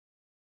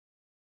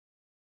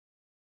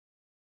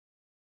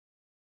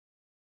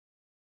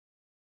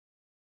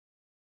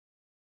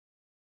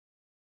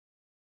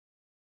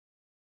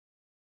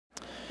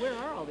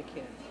all the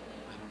kids?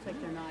 Looks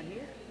like they're not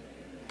here.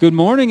 Good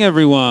morning,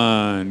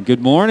 everyone.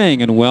 Good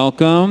morning and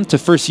welcome to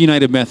First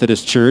United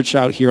Methodist Church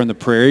out here on the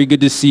Prairie.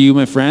 Good to see you,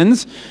 my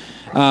friends.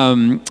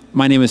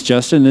 My name is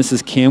Justin. This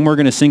is Kim. We're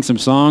going to sing some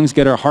songs,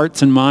 get our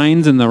hearts and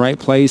minds in the right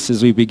place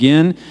as we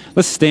begin.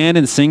 Let's stand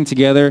and sing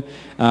together.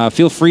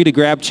 Feel free to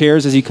grab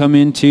chairs as you come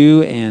in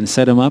too and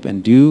set them up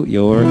and do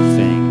your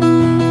thing.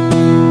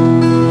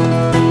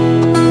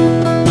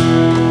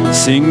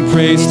 Sing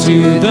praise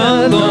to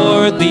the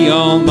Lord, the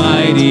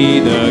Almighty,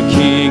 the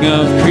King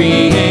of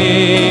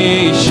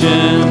creation.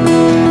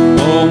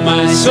 Oh,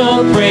 my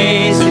soul,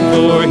 praise Him,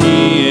 for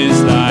He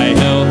is thy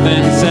health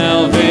and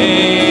salvation.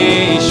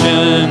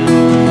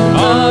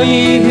 All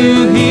ye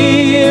who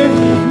hear,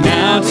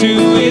 now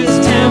to His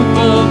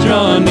temple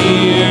draw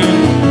near.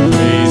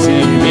 Praise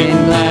Him in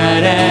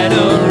glad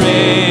adoration.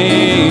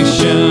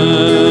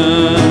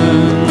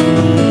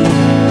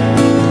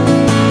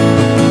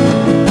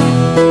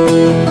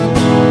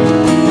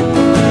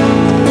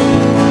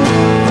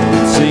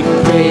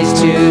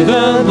 To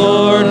the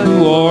Lord,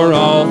 who o'er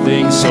all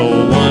things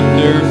so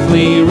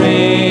wonderfully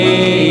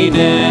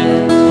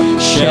reigneth,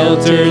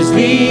 shelters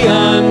thee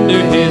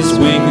under His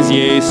wings,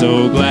 yea,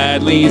 so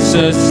gladly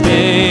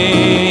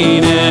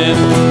sustaineth.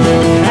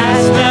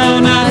 Hast thou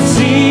not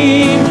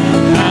seen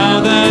how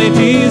thy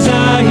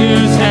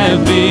desires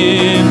have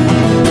been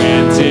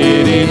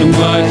granted in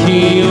what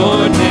He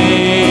ordained?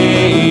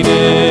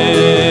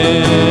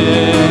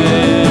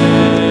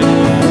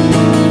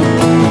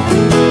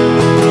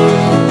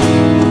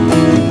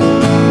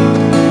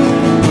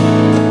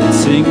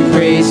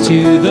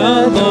 To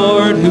the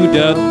Lord, who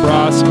doth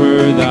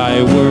prosper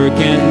thy work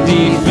and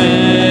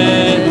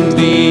defend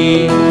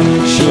thee.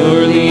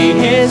 Surely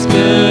His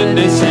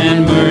goodness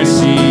and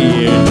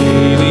mercy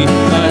daily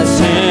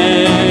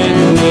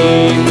attend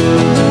thee.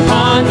 To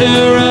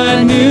ponder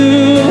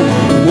anew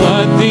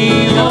what the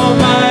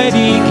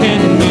Almighty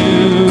can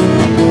do,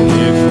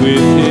 if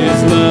with His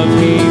love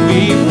He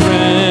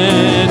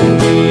befriend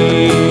thee.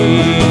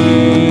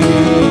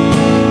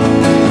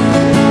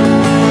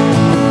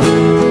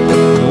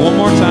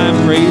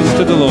 Praise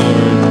to the Lord.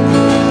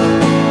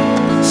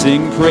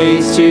 Sing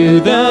praise to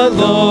the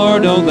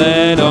Lord, oh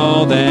let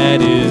all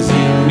that is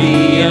in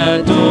me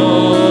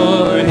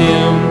adore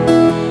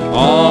Him.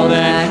 All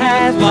that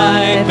hath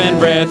life and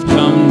breath,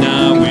 come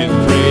now with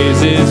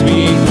praises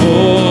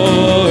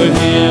before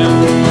Him.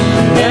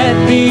 Let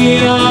the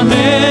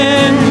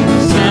Amen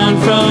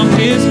sound from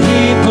His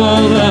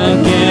people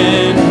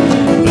again,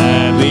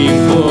 gladly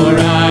for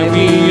I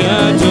be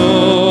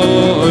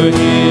adore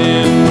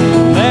Him.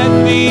 Let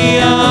the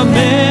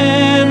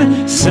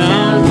Amen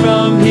sound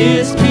from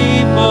His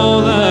people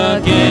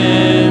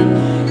again,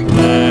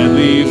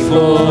 gladly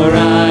for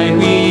I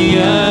be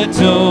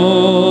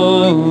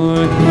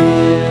adore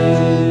Him.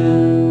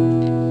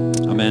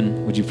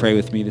 Amen. Would you pray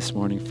with me this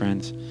morning,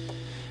 friends?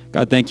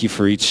 God, thank you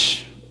for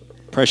each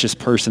precious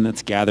person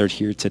that's gathered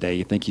here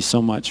today. Thank you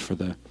so much for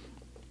the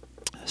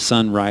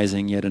sun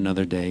rising yet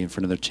another day and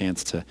for another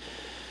chance to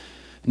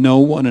know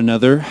one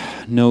another,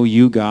 know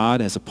you,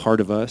 God, as a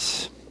part of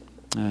us.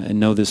 And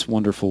know this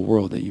wonderful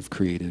world that you've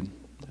created.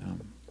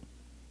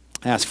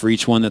 Ask for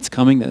each one that's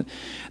coming that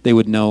they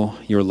would know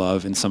your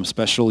love in some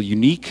special,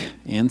 unique,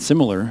 and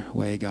similar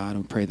way, God.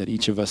 And pray that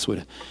each of us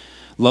would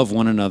love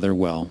one another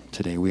well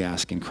today. We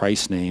ask in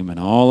Christ's name, and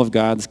all of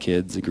God's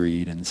kids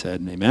agreed and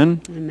said,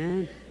 amen.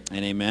 Amen.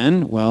 And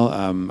amen. Well,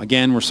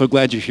 again, we're so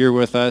glad you're here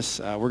with us.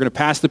 We're going to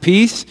pass the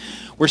peace.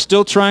 We're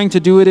still trying to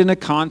do it in a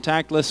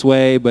contactless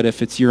way, but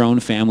if it's your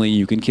own family,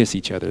 you can kiss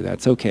each other.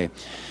 That's okay.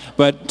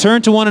 But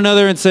turn to one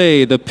another and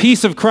say, the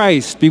peace of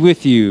Christ be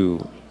with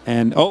you.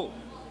 And, oh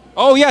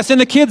yes,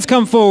 and the kids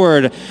come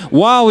forward.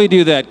 While we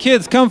do that,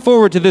 kids, come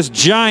forward to this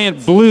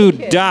giant blue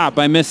dot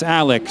by Miss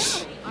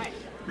Alex. Hi.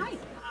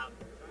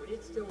 Would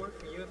it still work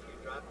for you if you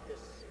dropped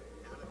this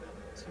down about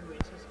 2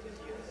 inches? Because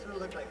you sort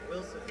of look like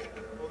Wilson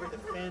over the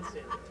fence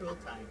in tool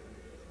time.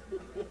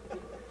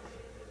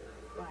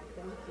 Fine,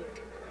 thank you.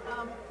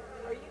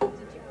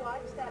 Did you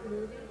watch that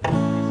movie?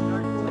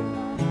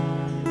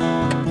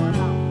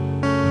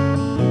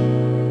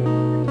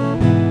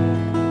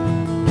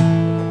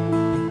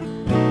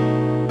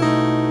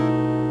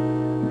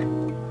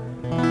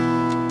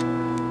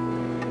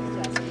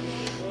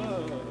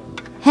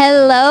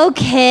 Hello,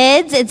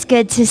 kids. It's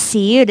good to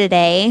see you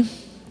today.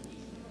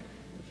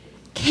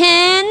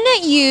 Can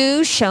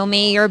you show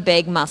me your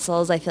big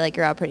muscles? I feel like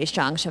you're all pretty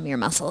strong. Show me your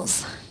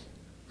muscles.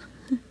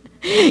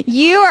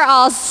 You are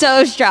all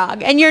so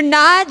strong. And you're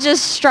not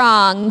just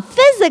strong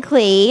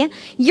physically.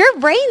 Your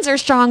brains are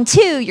strong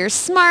too. You're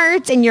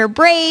smart and you're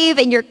brave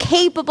and you're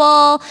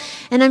capable.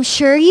 And I'm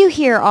sure you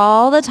hear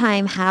all the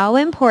time how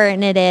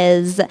important it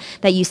is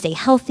that you stay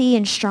healthy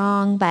and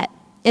strong, but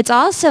it's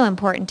also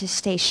important to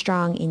stay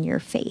strong in your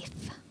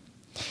faith.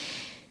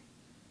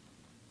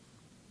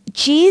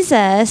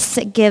 Jesus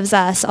gives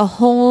us a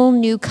whole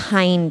new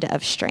kind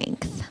of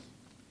strength.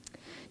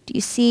 Do you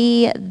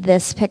see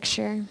this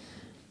picture?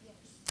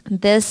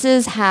 This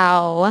is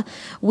how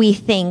we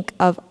think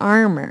of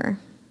armor.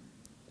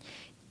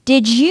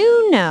 Did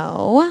you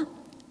know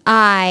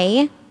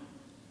I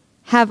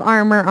have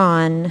armor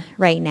on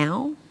right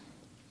now.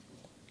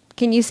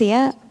 Can you see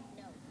it?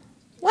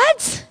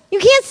 What? You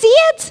can't see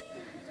it?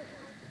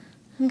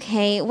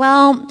 Okay,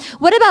 well,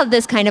 what about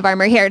this kind of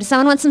armor here? Does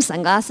someone want some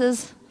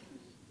sunglasses?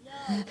 No,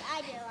 I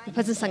do.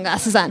 Put some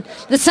sunglasses on.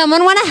 Does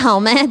someone want a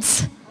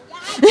helmet?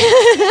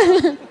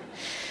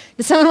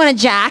 Does someone want a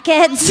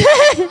jacket?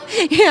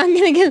 Yeah, I'm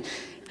going to get...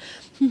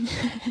 The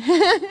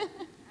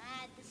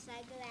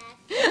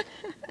sunglasses.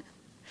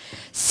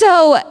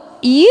 So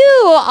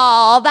you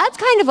all, that's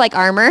kind of like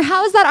armor.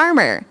 How is that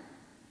armor?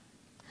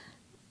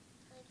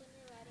 Like when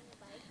you're riding a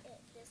bike, it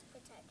just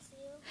protects you.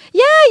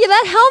 Yeah,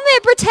 that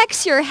helmet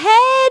protects your head.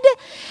 I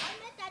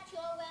meant that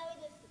you're wearing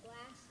these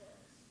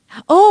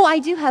glasses. Oh, I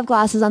do have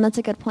glasses on. That's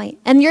a good point.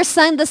 And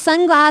the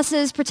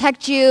sunglasses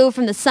protect you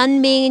from the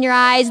sun being in your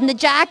eyes, and the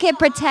jacket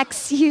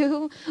protects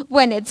you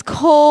when it's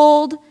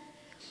cold.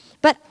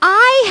 But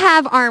I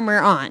have armor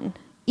on,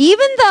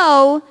 even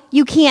though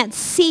you can't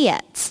see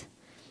it.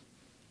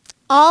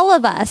 All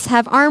of us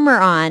have armor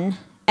on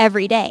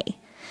every day.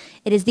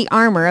 It is the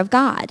armor of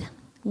God.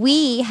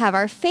 We have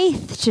our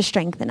faith to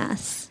strengthen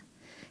us.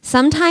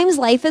 Sometimes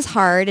life is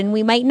hard and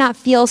we might not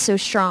feel so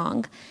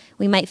strong.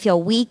 We might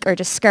feel weak or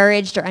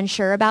discouraged or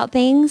unsure about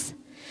things.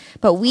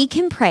 But we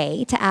can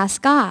pray to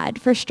ask God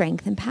for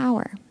strength and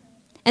power.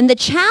 And the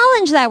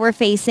challenge that we're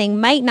facing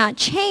might not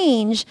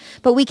change,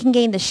 but we can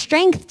gain the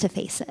strength to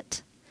face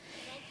it.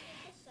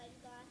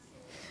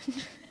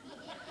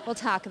 We'll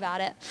talk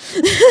about it.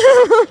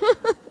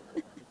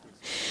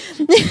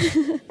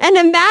 And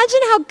imagine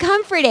how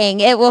comforting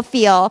it will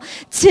feel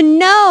to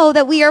know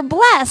that we are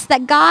blessed,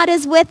 that God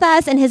is with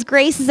us and his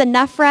grace is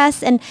enough for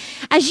us. And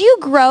as you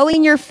grow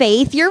in your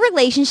faith, your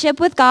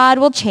relationship with God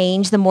will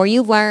change the more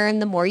you learn,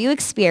 the more you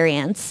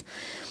experience.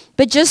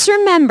 But just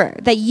remember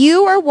that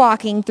you are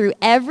walking through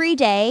every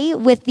day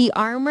with the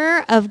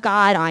armor of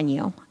God on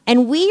you.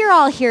 And we are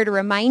all here to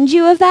remind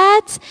you of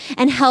that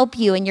and help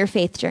you in your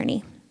faith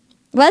journey.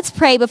 Let's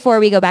pray before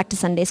we go back to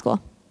Sunday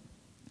school.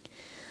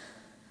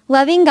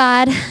 Loving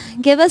God,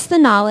 give us the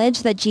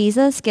knowledge that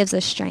Jesus gives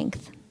us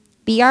strength.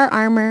 Be our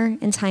armor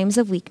in times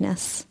of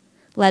weakness.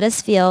 Let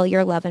us feel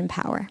your love and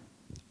power.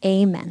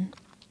 Amen.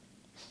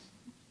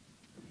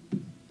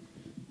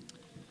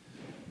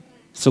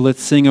 So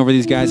let's sing over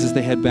these guys as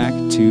they head back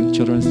to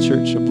Children's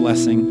Church, a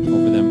blessing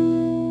over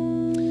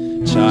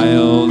them.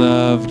 Child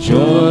of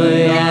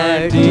joy,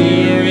 our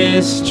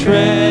dearest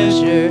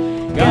treasure,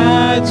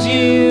 God's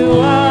you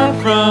are,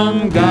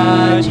 from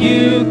God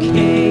you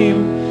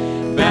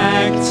came.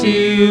 Back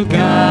to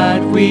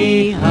God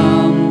we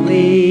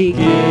humbly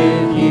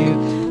give you.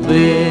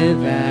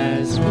 Live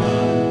as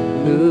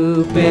one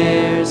who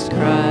bears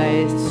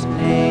Christ's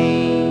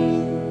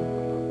name.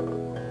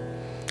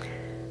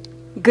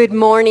 Good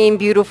morning,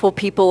 beautiful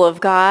people of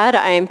God.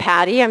 I am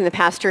Patty. I'm the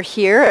pastor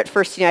here at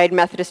First United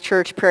Methodist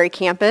Church, Prairie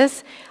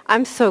Campus.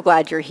 I'm so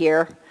glad you're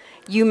here.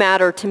 You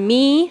matter to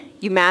me,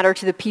 you matter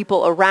to the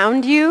people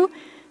around you,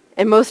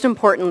 and most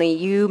importantly,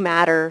 you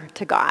matter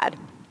to God.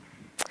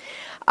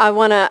 I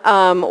want to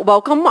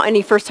welcome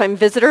any first-time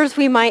visitors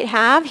we might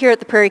have here at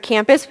the Prairie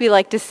Campus. We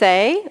like to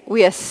say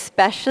we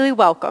especially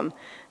welcome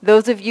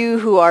those of you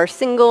who are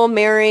single,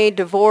 married,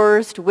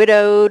 divorced,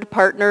 widowed,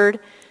 partnered,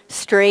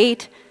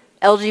 straight,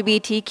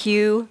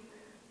 LGBTQ,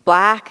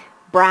 black,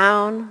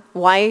 brown,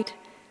 white,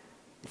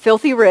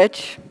 filthy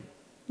rich,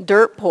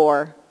 dirt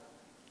poor,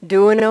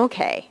 doing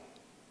okay,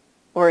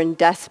 or in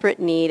desperate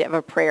need of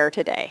a prayer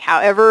today.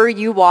 However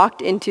you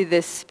walked into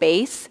this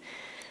space,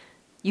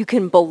 you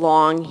can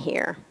belong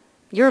here.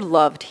 You're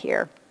loved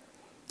here.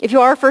 If you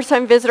are a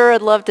first-time visitor,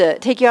 I'd love to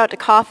take you out to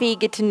coffee,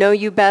 get to know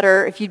you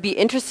better. If you'd be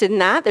interested in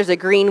that, there's a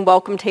green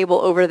welcome table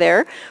over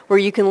there where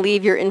you can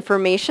leave your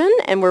information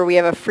and where we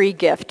have a free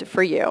gift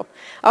for you.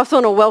 I also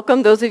want to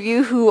welcome those of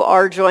you who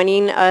are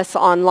joining us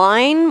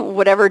online,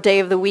 whatever day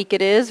of the week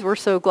it is. We're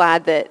so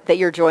glad that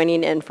you're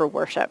joining in for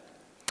worship.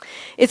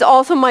 It's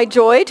also my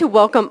joy to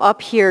welcome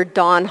up here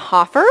Dawn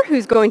Hoffer,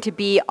 who's going to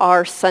be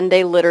our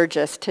Sunday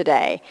liturgist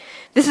today.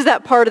 This is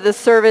that part of the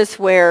service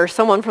where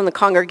someone from the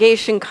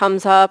congregation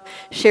comes up,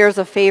 shares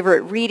a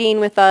favorite reading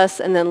with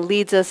us, and then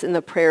leads us in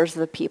the prayers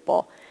of the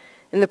people.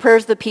 In the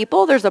prayers of the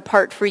people, there's a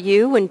part for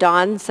you when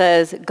Dawn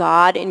says,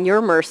 God, in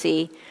your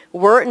mercy,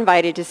 we're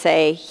invited to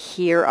say,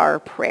 hear our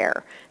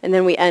prayer. And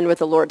then we end with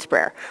the Lord's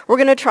Prayer. We're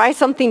going to try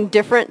something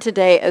different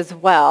today as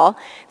well.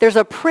 There's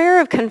a prayer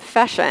of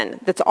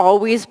confession that's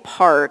always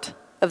part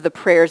of the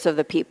prayers of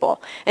the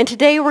people. And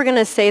today we're going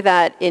to say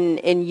that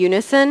in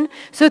unison.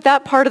 So at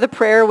that part of the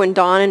prayer, when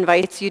Dawn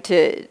invites you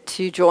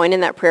to join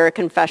in that prayer of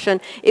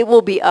confession, it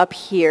will be up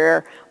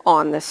here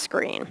on the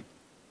screen.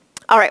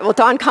 All right, well,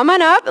 Dawn, come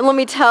on up and let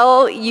me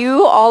tell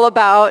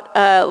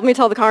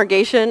the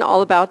congregation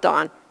all about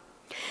Dawn.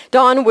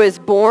 Dawn was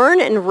born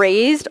and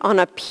raised on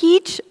a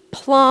peach,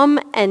 plum,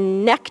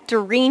 and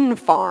nectarine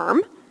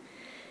farm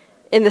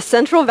in the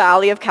Central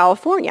Valley of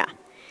California.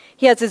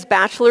 He has his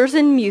bachelor's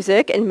in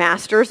music and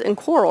master's in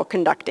choral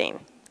conducting.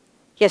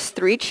 He has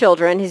 3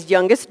 children. His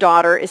youngest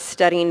daughter is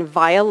studying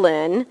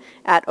violin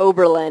at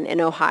Oberlin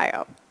in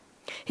Ohio.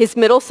 His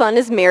middle son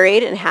is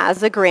married and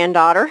has a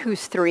granddaughter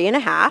who's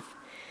 3.5.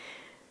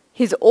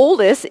 His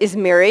oldest is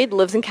married,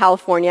 lives in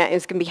California, and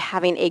is going to be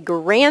having a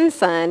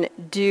grandson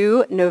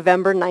due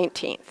November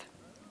 19th.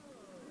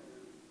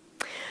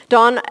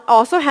 Don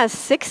also has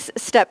 6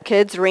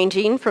 stepkids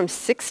ranging from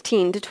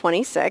 16 to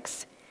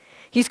 26.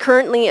 He's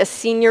currently a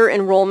senior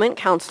enrollment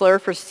counselor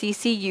for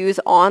CCU's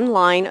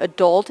online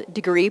adult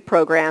degree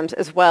programs,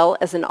 as well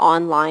as an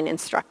online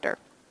instructor.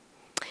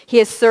 He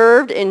has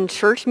served in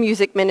church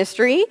music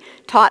ministry,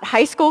 taught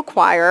high school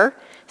choir,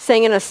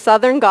 sang in a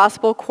Southern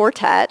gospel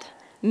quartet,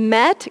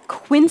 met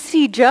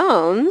Quincy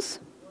Jones,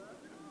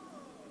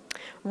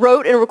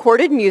 wrote and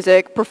recorded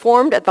music,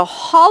 performed at the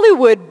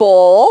Hollywood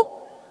Bowl,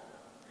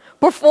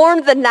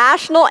 performed the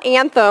national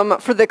anthem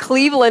for the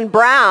Cleveland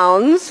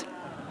Browns,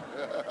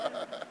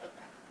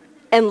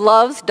 and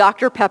loves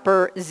Dr.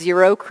 Pepper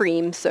Zero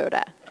Cream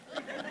Soda.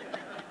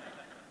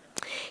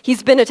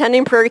 He's been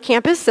attending Prairie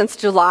campus since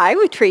July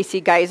with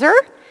Tracy Geyser.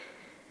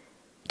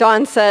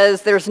 Don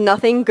says there's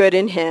nothing good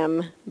in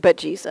him but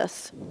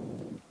Jesus.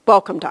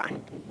 Welcome,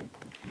 Don.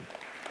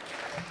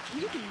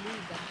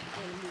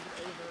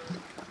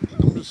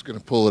 I'm just going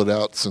to pull it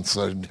out since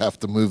I have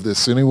to move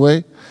this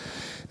anyway.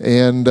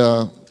 And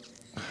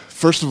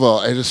first of all,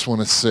 I just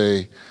want to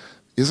say,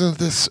 isn't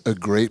this a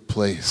great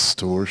place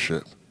to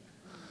worship?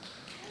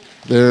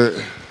 There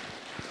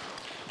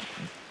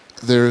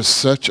is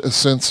such a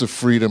sense of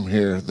freedom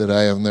here that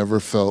I have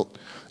never felt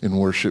in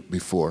worship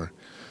before.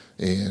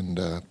 And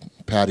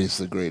Patty's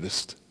the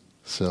greatest.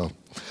 So,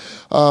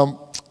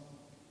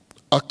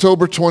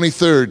 October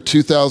 23rd,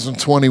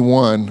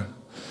 2021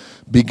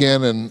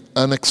 began an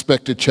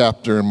unexpected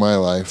chapter in my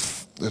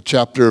life, a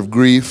chapter of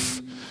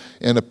grief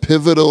and a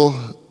pivotal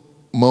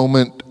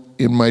moment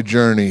in my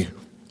journey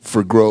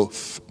for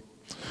growth.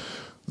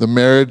 The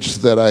marriage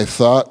that I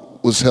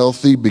thought was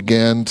healthy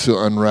began to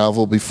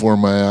unravel before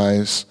my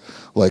eyes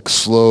like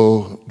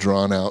slow,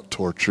 drawn-out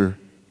torture.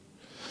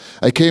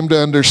 I came to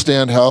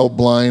understand how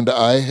blind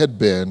I had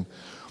been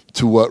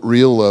to what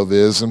real love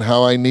is and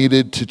how I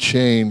needed to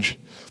change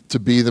to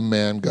be the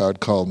man God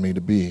called me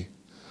to be.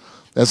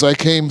 As I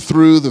came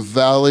through the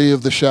valley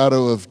of the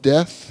shadow of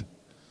death,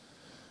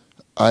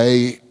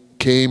 I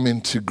came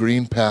into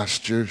green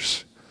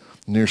pastures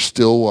near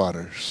still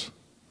waters.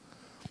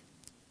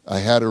 I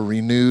had a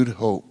renewed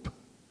hope.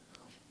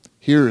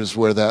 Here is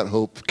where that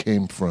hope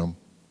came from.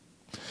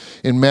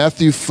 In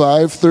Matthew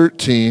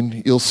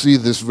 5:13, you'll see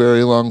this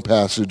very long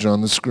passage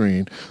on the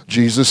screen.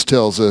 Jesus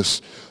tells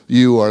us,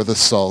 "You are the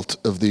salt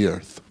of the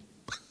earth."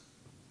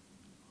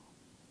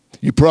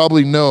 You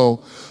probably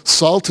know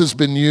salt has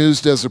been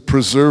used as a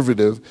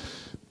preservative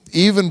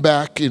even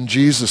back in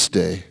Jesus'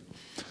 day.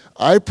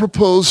 I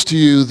propose to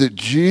you that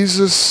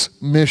Jesus'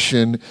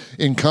 mission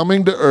in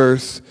coming to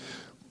earth,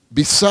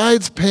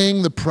 besides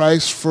paying the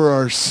price for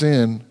our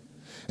sin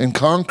and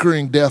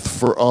conquering death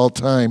for all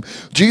time,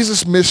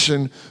 Jesus'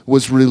 mission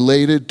was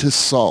related to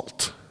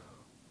salt.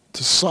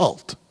 To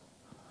salt.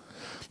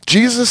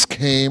 Jesus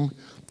came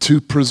to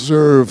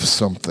preserve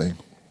something.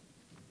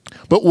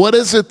 But what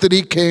is it that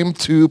he came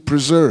to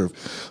preserve?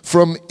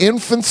 From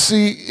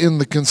infancy in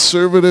the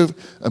conservative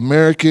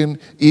American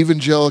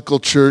evangelical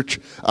church,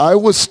 I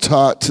was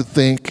taught to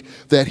think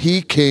that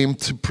he came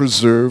to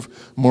preserve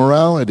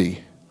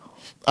morality.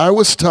 I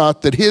was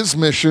taught that his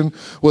mission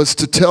was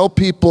to tell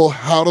people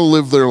how to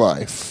live their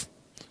life,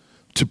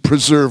 to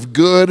preserve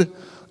good,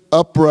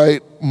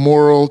 upright,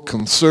 moral,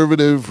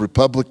 conservative,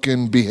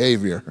 Republican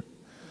behavior.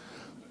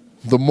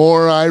 The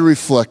more I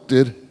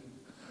reflected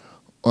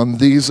on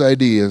these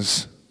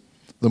ideas,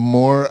 the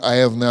more I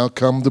have now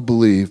come to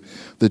believe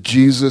that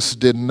Jesus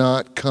did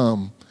not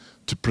come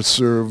to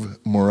preserve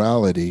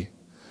morality.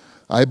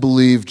 I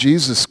believe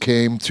Jesus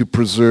came to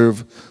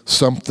preserve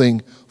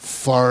something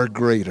far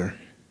greater.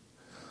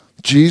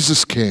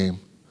 Jesus came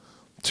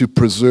to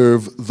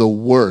preserve the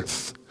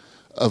worth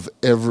of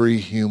every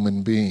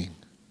human being.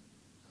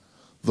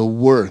 The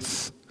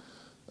worth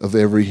of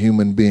every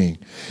human being.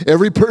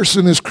 Every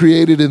person is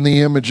created in the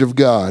image of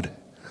God.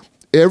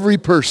 Every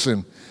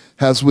person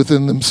has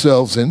within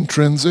themselves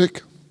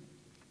intrinsic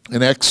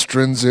and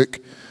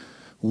extrinsic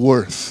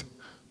worth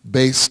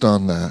based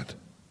on that.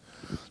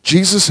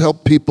 Jesus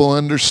helped people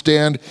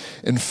understand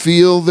and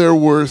feel their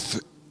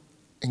worth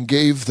and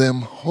gave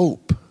them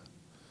hope.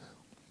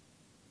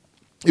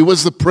 It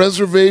was the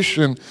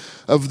preservation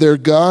of their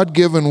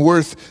God-given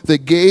worth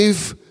that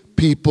gave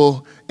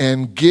people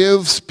and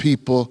gives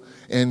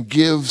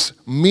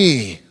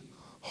me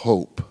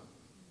hope.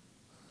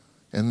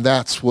 And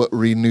that's what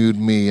renewed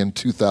me in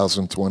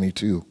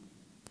 2022.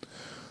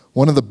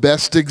 One of the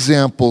best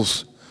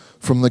examples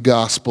from the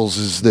Gospels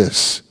is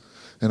this.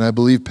 And I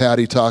believe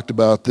Patty talked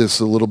about this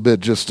a little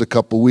bit just a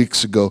couple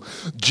weeks ago.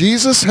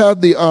 Jesus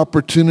had the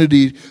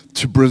opportunity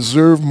to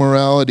preserve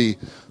morality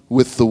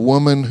with the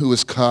woman who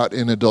was caught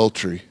in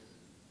adultery.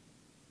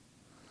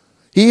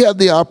 He had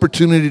the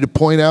opportunity to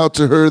point out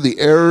to her the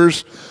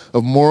errors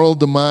of moral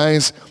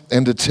demise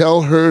and to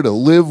tell her to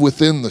live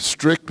within the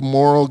strict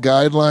moral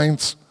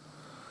guidelines.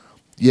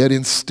 Yet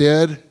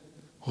instead,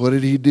 what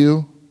did he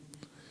do?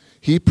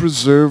 He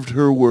preserved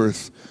her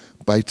worth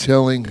by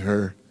telling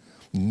her,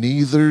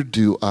 "Neither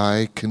do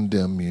I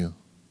condemn you."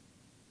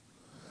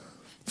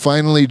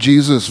 Finally,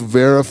 Jesus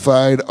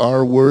verified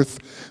our worth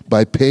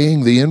by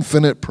paying the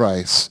infinite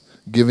price,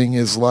 giving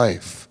his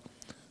life.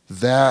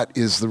 That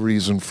is the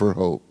reason for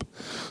hope.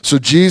 So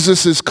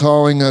Jesus is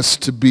calling us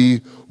to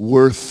be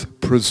worth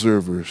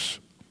preservers.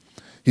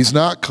 He's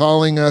not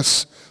calling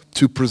us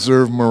to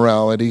preserve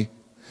morality.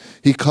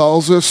 He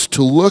calls us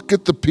to look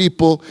at the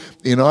people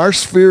in our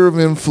sphere of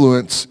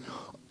influence,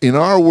 in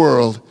our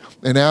world,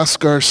 and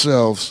ask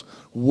ourselves,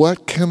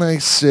 what can I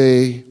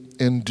say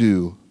and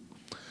do?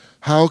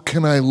 How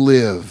can I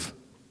live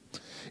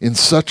in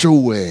such a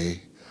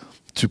way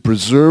to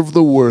preserve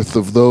the worth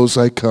of those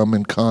I come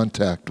in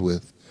contact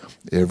with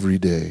every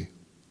day?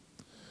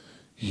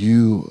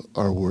 You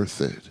are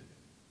worth it.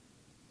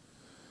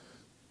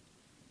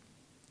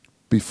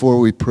 Before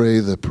we pray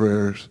the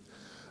prayers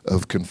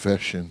of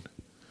confession,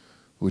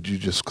 would you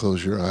just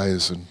close your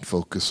eyes and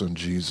focus on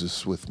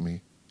Jesus with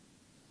me?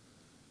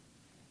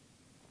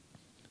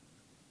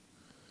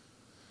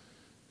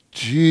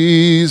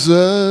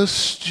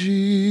 Jesus,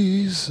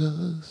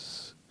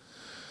 Jesus,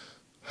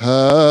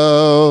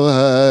 how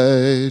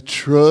I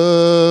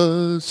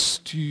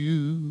trust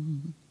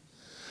you,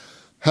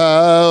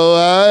 how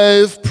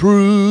I've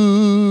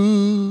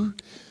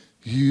proved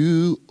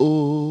you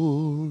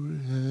o'er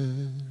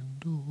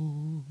and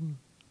o'er.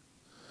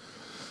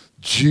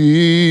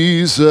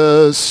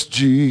 Jesus,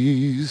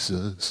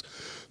 Jesus,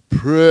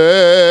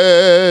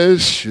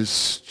 precious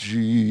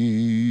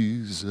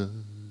Jesus.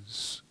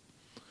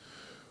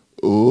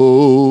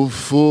 Oh,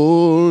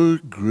 for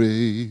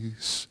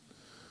grace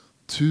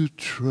to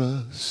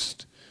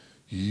trust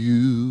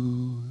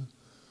you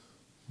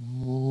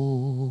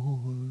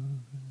more.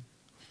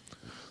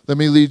 Let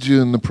me lead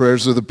you in the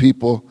prayers of the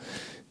people.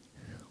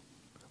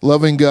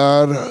 Loving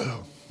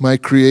God, my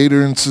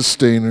creator and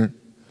sustainer,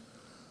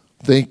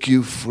 thank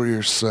you for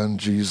your son,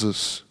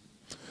 Jesus,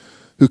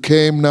 who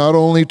came not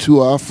only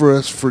to offer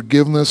us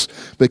forgiveness,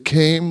 but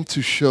came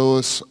to show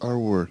us our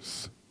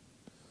worth.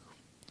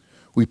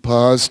 We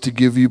pause to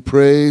give you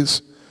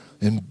praise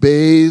and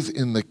bathe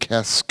in the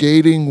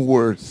cascading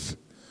worth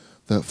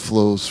that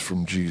flows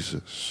from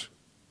Jesus.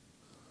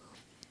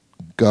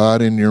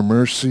 God, in your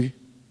mercy,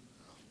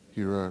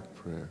 hear our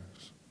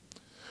prayers.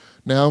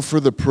 Now for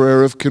the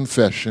prayer of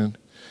confession,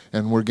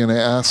 and we're going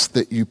to ask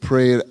that you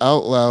pray it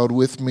out loud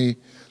with me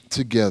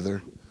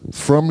together,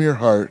 from your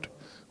heart,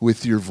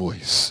 with your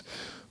voice.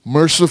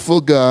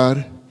 Merciful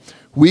God,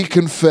 we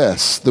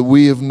confess that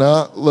we have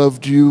not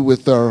loved you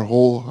with our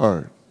whole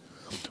heart.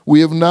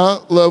 We have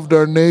not loved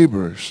our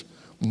neighbors,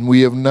 and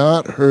we have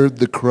not heard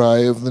the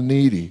cry of the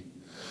needy.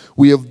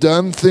 We have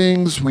done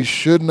things we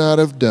should not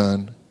have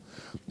done,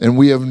 and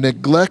we have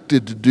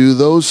neglected to do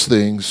those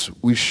things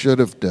we should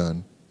have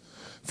done.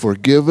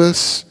 Forgive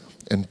us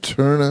and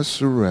turn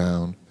us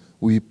around,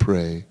 we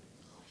pray.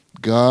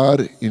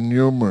 God, in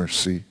your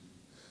mercy,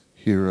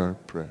 hear our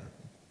prayer.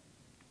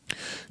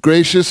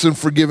 Gracious and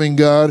forgiving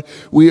God,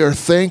 we are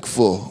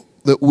thankful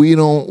that we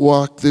don't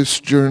walk this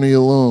journey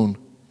alone,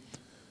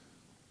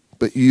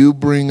 but you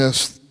bring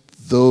us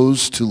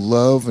those to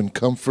love and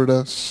comfort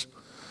us,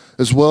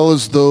 as well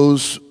as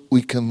those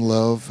we can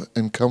love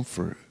and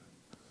comfort.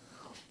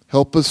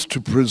 Help us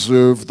to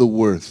preserve the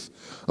worth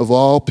of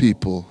all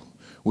people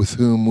with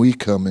whom we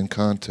come in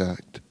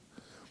contact.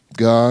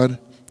 God,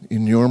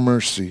 in your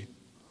mercy,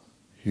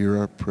 hear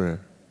our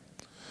prayer.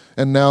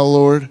 And now,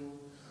 Lord,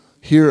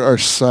 hear our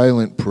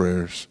silent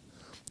prayers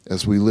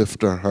as we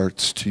lift our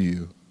hearts to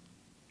you.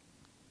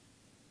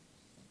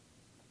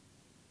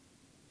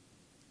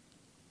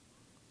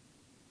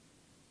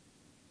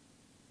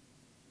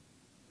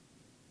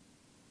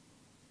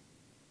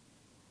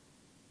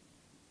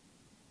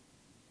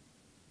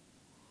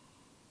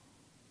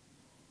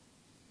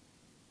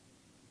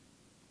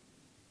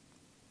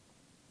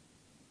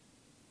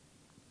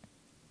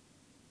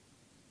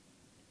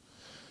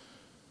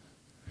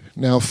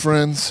 Now,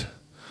 friends,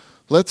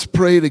 let's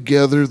pray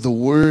together the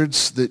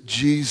words that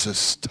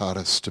Jesus taught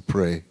us to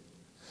pray.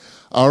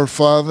 Our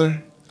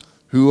Father,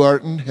 who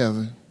art in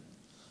heaven,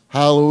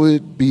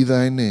 hallowed be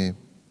thy name.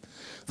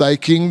 Thy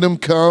kingdom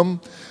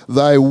come,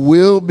 thy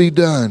will be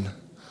done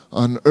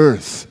on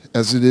earth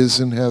as it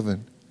is in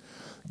heaven.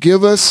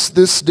 Give us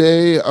this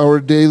day our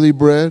daily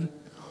bread,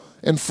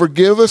 and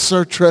forgive us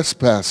our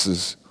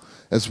trespasses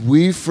as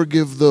we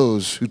forgive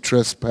those who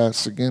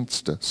trespass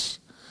against us.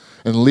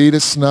 And lead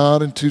us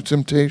not into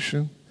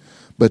temptation,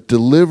 but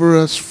deliver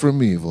us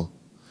from evil.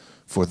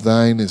 For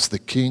thine is the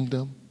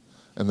kingdom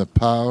and the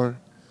power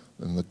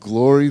and the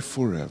glory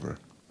forever.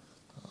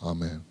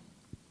 Amen.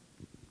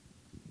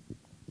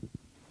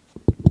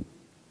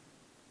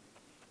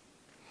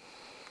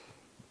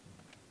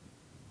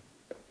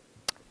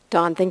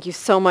 Don, thank you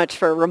so much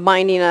for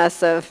reminding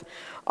us of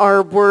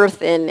our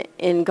worth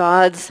in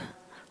God's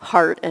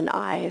heart and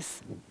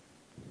eyes.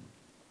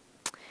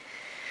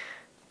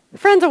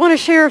 Friends, I want to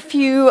share a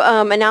few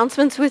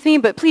announcements with me,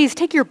 but please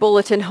take your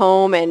bulletin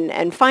home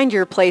and find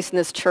your place in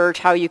this church,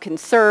 how you can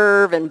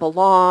serve and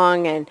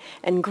belong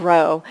and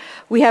grow.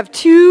 We have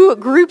 2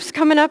 groups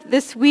coming up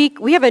this week.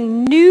 We have a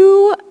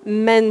new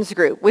men's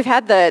group. We've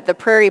had the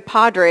Prairie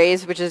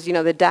Padres, which is,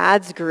 the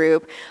dad's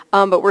group,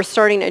 but we're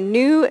starting a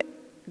new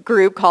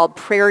group called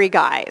Prairie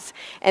Guys,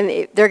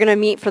 and they're going to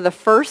meet for the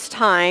first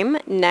time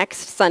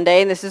next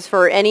Sunday, and this is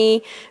for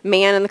any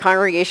man in the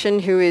congregation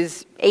who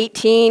is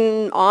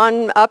 18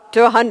 on up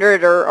to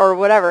 100 or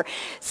whatever.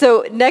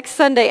 So next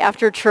Sunday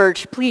after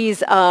church,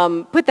 please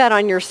put that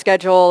on your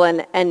schedule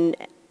and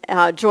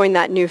join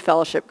that new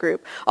fellowship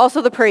group.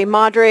 Also, the Prairie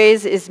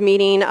Madres is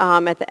meeting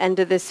at the end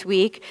of this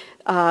week,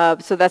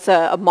 so that's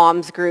a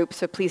mom's group,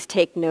 so please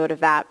take note of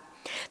that.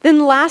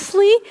 Then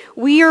lastly,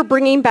 we are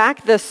bringing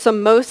back the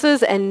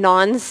samosas and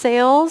naan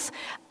sales.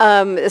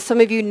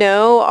 Some of you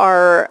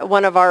know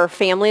one of our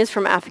families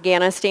from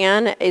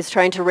Afghanistan is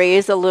trying to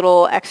raise a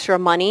little extra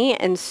money,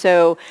 and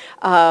so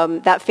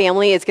that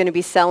family is going to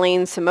be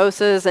selling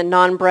samosas and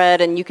naan bread,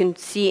 and you can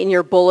see in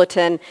your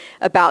bulletin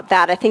about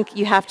that. I think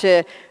you have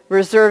to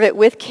reserve it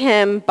with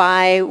Kim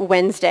by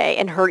Wednesday,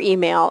 and her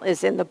email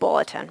is in the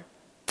bulletin.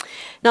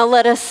 Now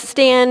let us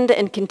stand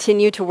and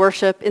continue to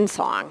worship in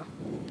song.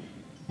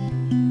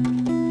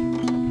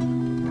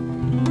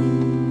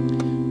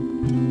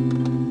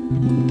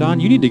 Don,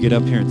 you need to get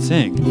up here and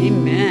sing.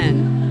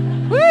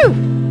 Amen. Woo!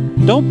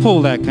 Don't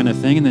pull that kind of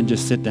thing and then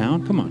just sit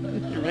down. Come on.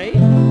 Right?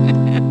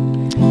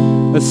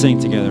 Let's sing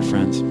together,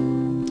 friends.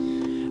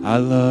 I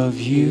love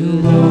you,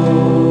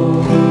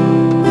 Lord.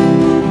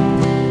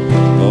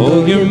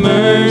 Oh, your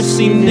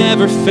mercy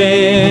never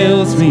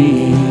fails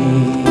me.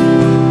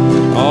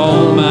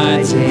 All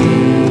my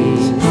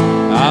days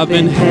I've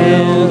been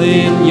held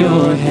in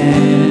your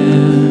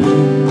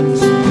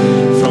hands.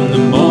 From the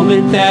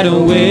moment that I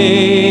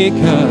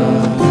wake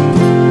up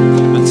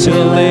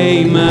until I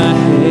lay my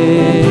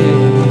head,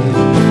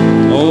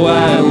 oh,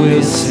 I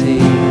will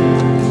sing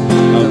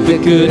of the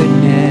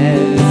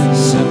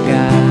goodness of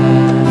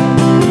God.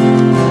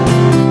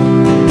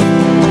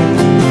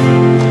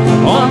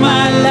 All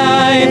my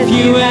life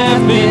you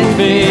have been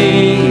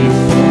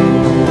faithful.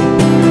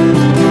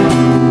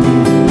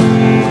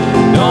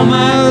 And all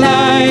my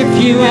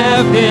life you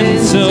have been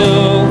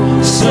so,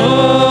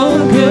 so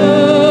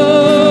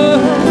good.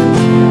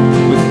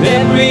 With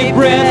every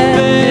breath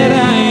that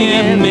I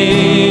am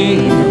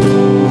able,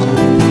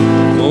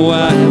 oh,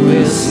 I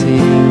will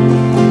sing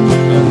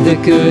of the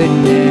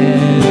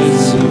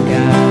goodness of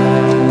God.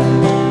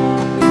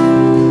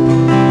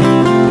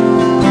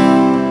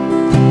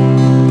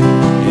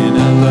 And I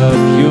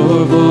love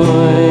your voice.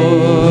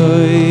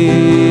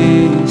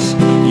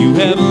 You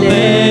have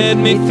led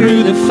me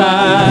through the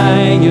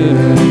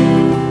fire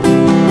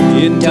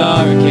in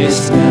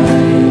darkest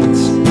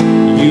nights.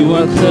 You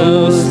are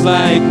close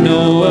like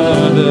no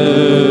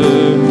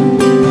other.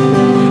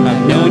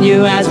 I've known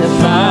you as a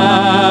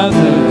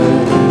father.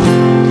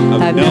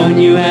 I've known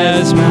you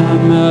as my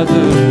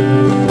mother.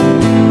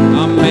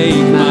 I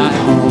made my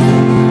home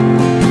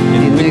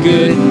in the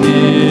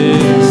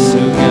goodness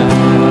of God.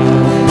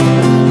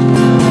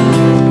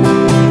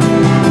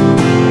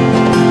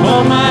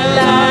 All my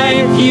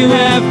life you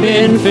have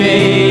been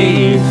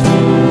faithful.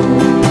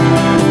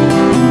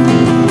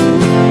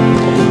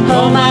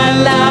 All my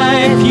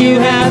life you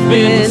have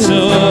been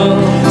so,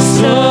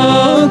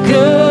 so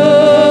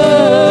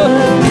good.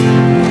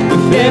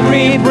 With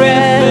every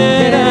breath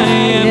that I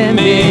am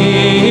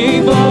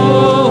able,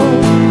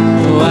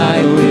 oh,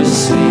 I will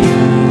sing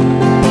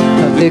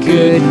of the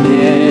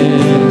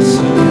goodness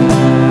of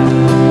God.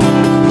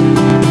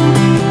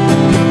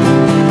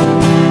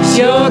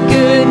 Your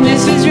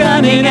goodness is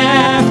running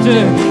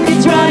after,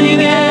 it's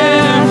running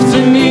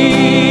after me.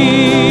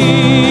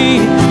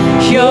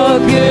 Your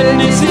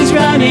goodness is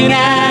running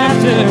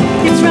after,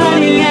 it's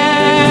running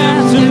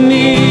after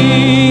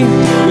me.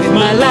 With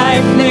my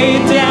life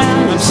laid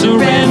down, I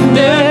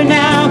surrender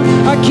now.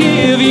 I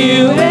give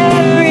you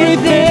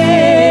everything.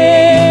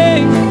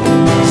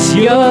 'Cause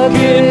your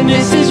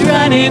goodness is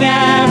running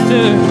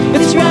after,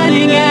 it's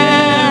running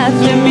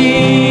after me.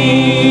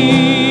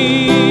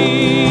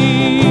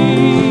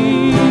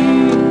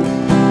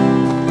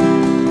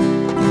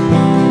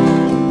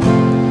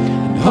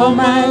 And all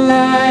my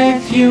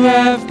life you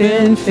have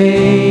been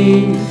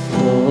faithful.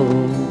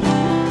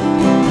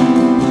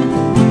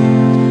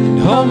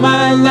 And all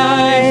my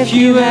life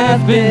you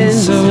have been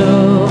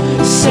so,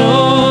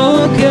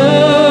 so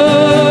good.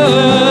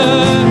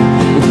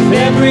 With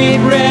every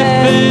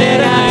breath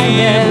that I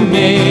am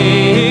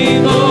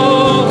able,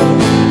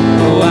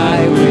 oh,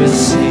 I will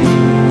sing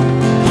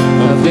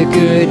of the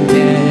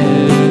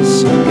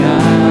goodness of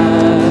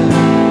God.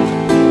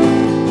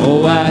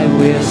 Oh, I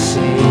will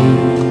sing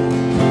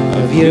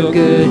of your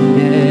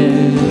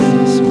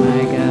goodness,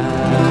 my God.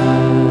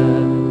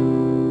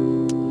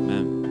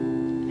 Amen.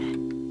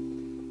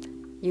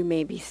 You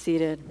may be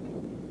seated.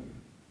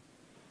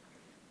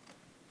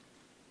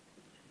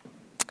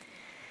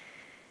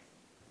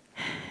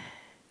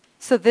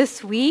 So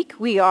this week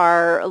we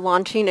are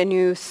launching a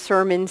new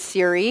sermon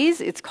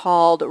series. It's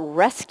called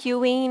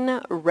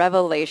Rescuing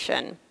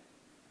Revelation.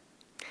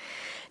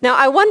 Now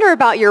I wonder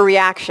about your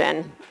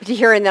reaction to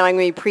hearing that I'm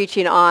going to be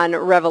preaching on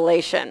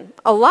Revelation.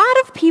 A lot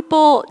of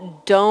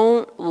people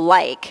don't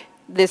like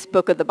this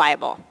book of the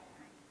Bible.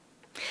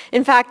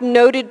 In fact,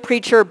 noted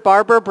preacher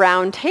Barbara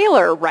Brown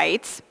Taylor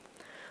writes,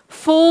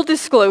 "Full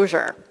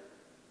disclosure,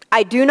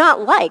 I do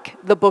not like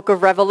the book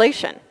of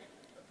Revelation.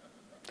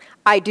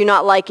 I do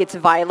not like its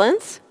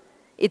violence,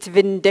 its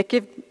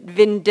vindictiveness,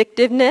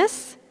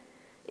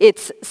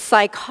 its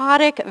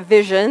psychotic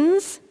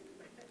visions,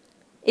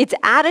 its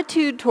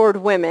attitude toward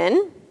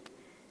women,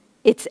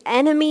 its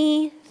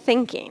enemy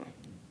thinking.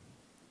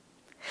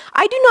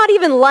 I do not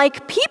even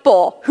like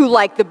people who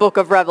like the book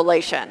of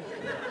Revelation.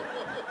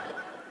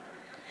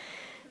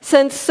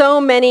 Since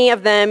so many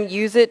of them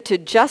use it to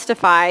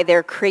justify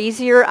their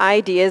crazier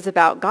ideas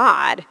about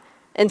God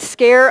and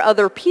scare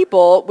other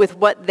people with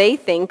what they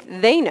think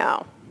they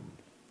know.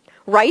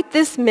 Right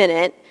this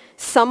minute,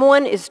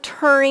 someone is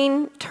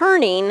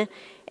turning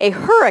a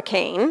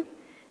hurricane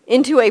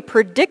into a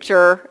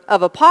predictor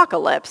of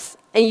apocalypse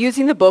and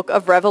using the book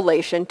of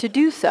Revelation to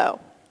do so.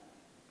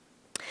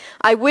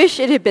 I wish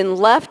it had been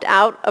left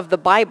out of the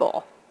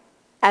Bible,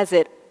 as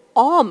it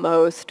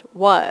almost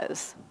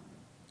was."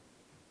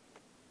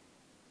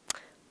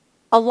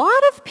 A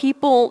lot of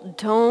people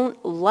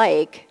don't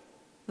like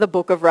the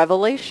book of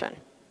Revelation.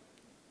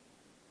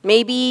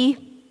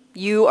 Maybe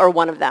you are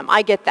one of them.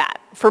 I get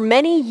that. For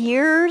many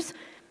years,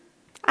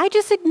 I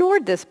just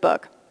ignored this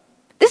book.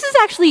 This is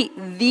actually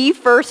the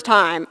first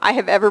time I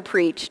have ever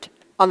preached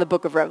on the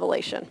book of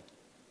Revelation.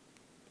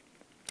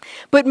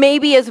 But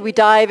maybe as we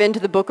dive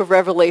into the book of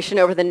Revelation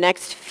over the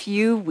next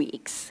few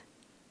weeks,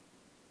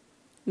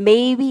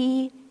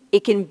 maybe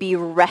it can be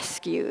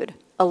rescued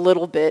a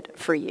little bit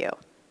for you.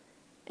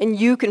 And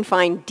you can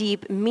find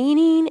deep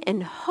meaning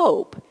and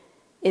hope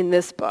in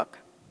this book.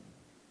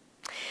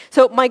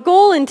 So my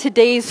goal in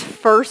today's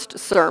first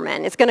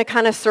sermon is going to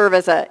kind of serve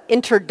as an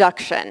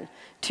introduction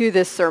to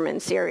this sermon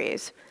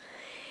series.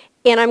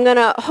 And I'm going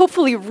to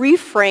hopefully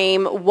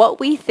reframe what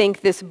we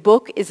think this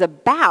book is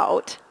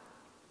about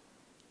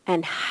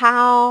and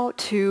how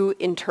to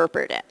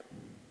interpret it.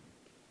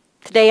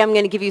 Today I'm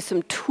going to give you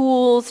some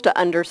tools to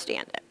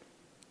understand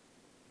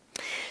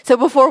it. So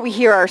before we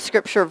hear our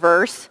scripture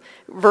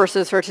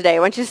verses for today, I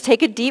want you to just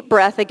take a deep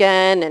breath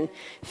again and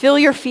feel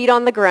your feet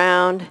on the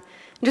ground.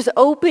 And just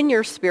open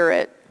your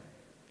spirit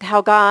to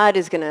how God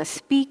is going to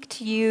speak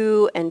to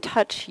you and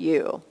touch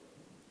you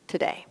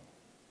today.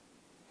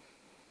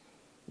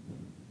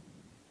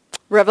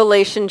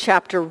 Revelation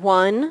chapter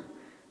 1,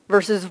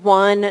 verses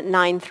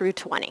 9 through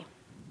 20.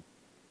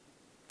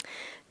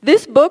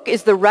 This book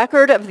is the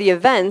record of the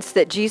events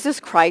that Jesus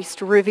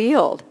Christ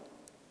revealed.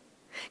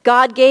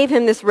 God gave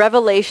him this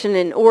revelation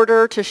in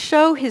order to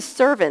show his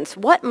servants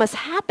what must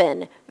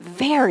happen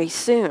very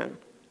soon.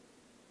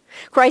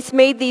 Christ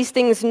made these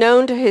things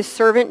known to his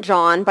servant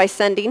John by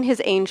sending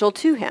his angel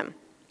to him.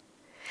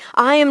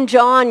 I am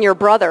John, your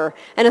brother,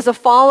 and as a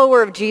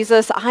follower of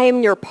Jesus, I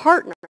am your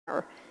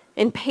partner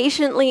in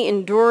patiently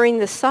enduring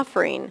the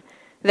suffering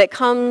that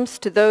comes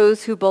to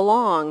those who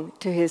belong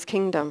to his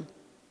kingdom.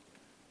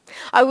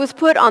 I was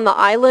put on the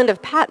island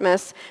of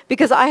Patmos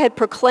because I had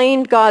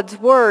proclaimed God's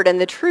word and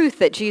the truth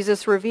that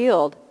Jesus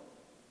revealed.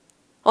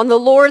 On the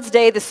Lord's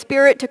day, the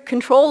Spirit took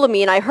control of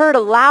me, and I heard a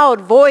loud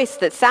voice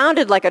that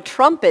sounded like a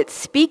trumpet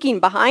speaking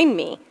behind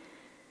me.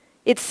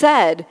 It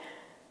said,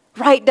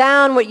 "Write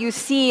down what you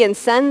see and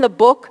send the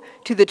book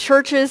to the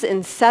churches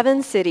in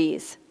 7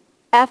 cities,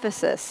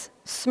 Ephesus,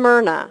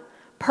 Smyrna,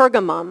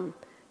 Pergamum,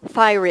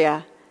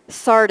 Thyatira,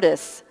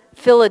 Sardis,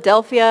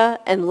 Philadelphia,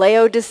 and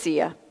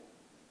Laodicea."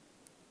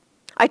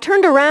 I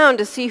turned around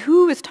to see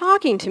who was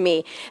talking to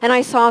me, and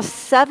I saw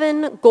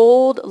 7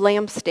 gold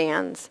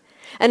lampstands.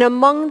 And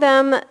among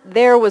them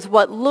there was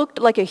what looked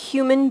like a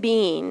human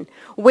being,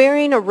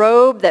 wearing a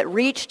robe that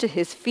reached to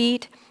his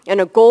feet and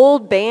a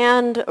gold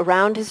band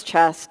around his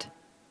chest.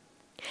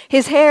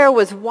 His hair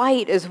was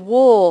white as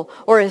wool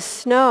or as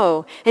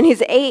snow, and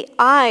his 8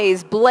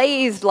 eyes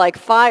blazed like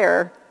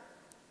fire.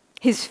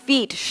 His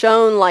feet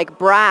shone like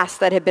brass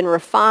that had been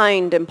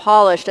refined and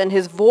polished, and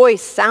his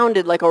voice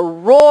sounded like a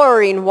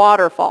roaring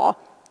waterfall.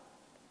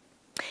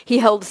 He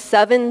held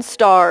 7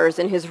 stars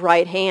in his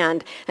right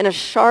hand, and a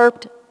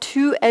sharp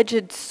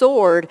 2-edged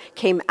sword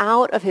came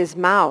out of his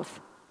mouth.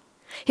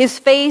 His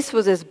face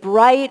was as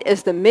bright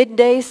as the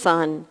midday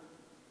sun.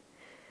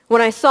 When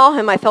I saw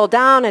him, I fell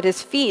down at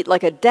his feet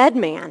like a dead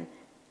man.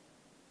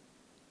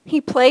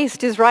 He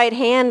placed his right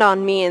hand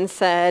on me and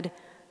said,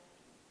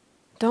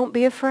 "Don't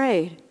be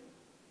afraid.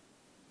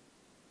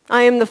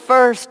 I am the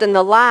first and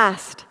the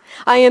last.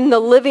 I am the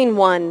living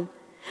one.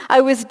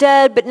 I was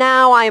dead, but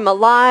now I am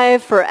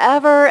alive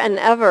forever and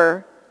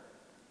ever.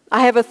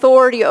 I have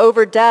authority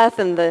over death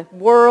and the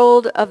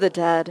world of the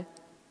dead.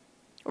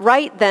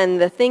 Write then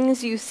the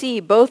things you see,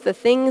 both the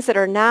things that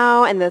are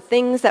now and the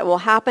things that will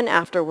happen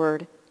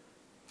afterward."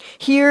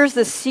 Here's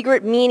the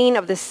secret meaning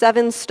of the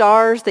 7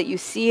 stars that you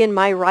see in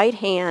my right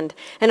hand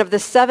and of the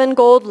 7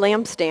 gold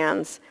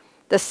lampstands.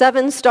 The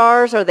 7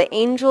 stars are the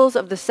angels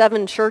of the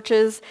 7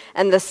 churches,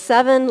 and the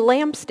 7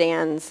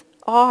 lampstands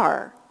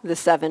are the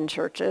 7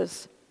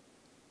 churches.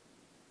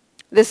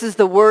 This is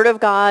the word of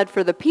God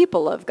for the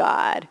people of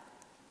God.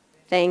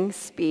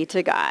 Thanks be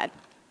to God.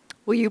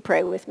 Will you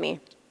pray with me?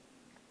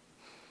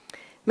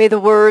 May the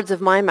words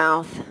of my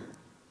mouth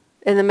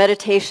and the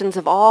meditations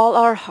of all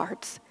our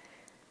hearts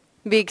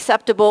be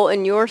acceptable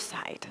in your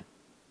sight,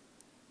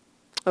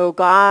 O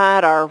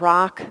God, our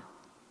rock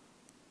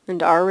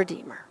and our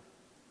Redeemer.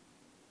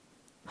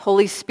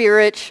 Holy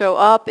Spirit, show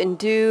up and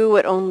do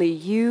what only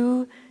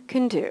you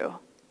can do.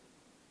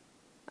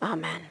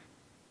 Amen.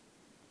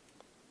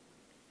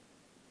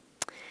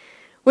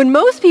 When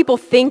most people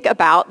think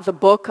about the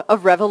book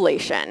of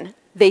Revelation,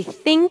 they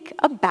think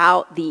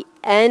about the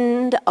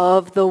end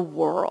of the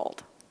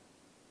world.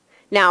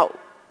 Now,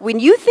 when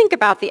you think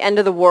about the end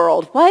of the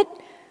world, what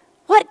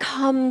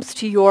comes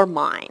to your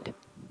mind?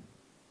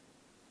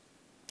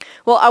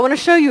 Well, I want to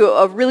show you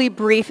a really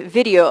brief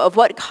video of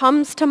what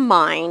comes to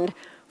mind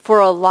for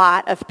a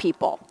lot of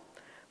people.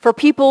 For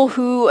people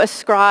who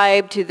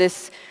ascribe to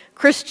this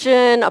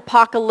Christian,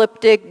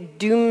 apocalyptic,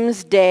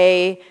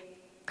 doomsday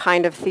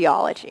kind of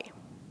theology.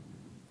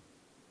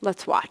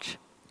 Let's watch.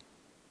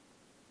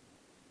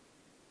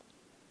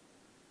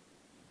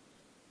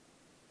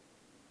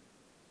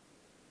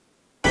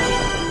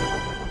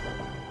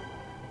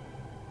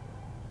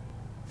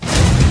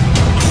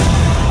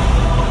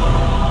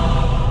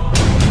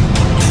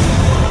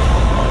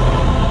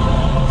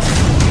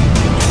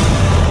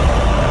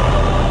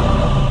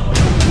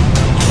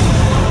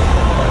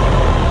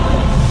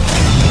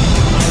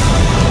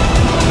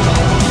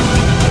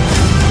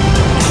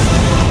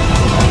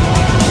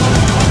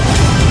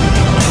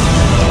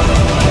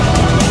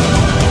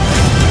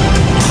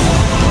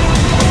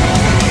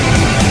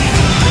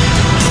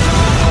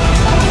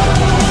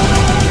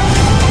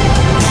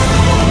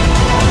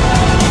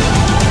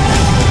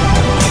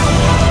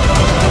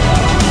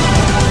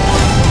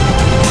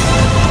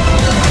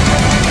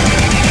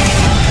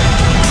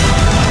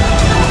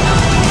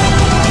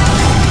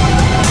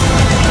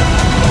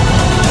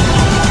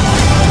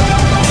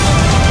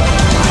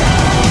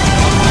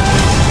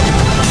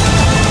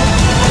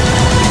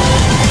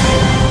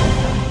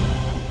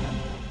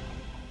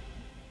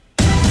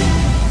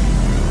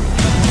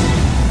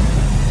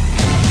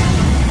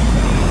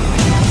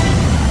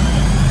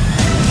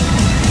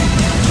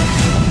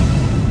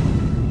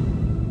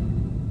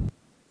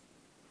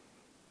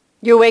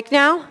 You awake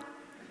now?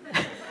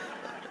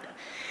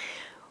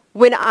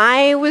 When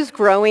I was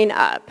growing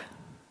up,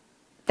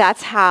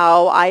 that's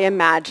how I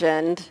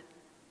imagined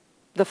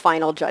the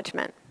final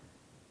judgment.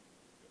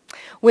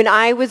 When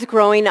I was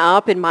growing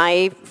up in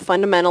my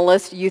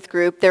fundamentalist youth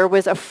group, there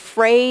was a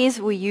phrase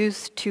we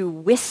used to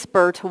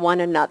whisper to one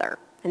another.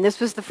 And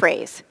this was the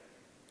phrase,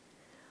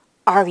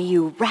 "Are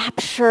you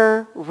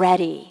rapture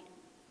ready?"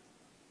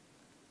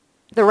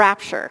 The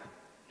rapture.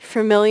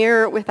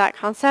 Familiar with that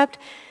concept?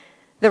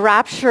 The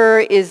rapture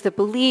is the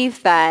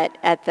belief that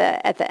at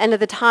the end of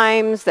the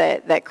times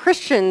that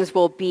Christians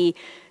will be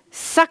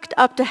sucked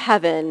up to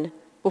heaven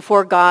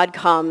before God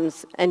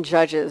comes and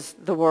judges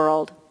the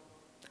world.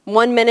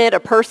 One minute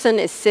a person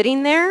is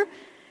sitting there,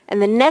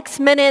 and the next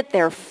minute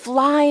they're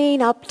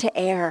flying up to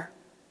air.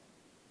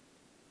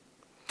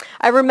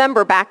 I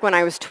remember back when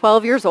I was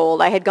 12 years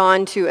old, I had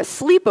gone to a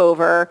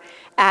sleepover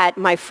at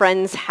my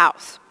friend's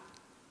house.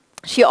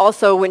 She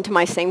also went to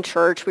my same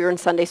church. We were in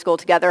Sunday school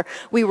together.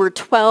 We were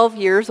 12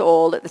 years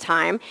old at the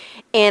time.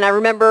 And I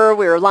remember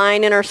we were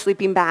lying in our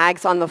sleeping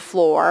bags on the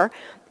floor.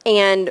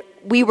 And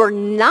we were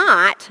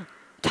not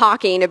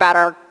talking about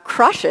our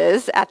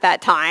crushes at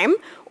that time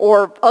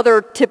or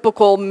other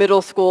typical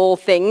middle school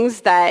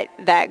things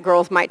that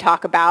girls might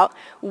talk about.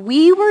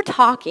 We were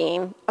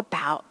talking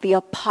about the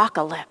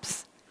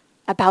apocalypse,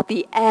 about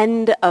the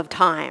end of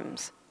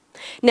times.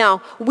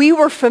 Now, we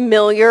were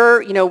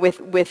familiar,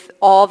 with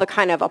all the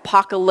kind of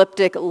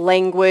apocalyptic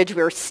language.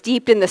 We were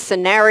steeped in the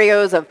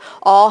scenarios of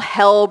all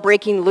hell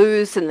breaking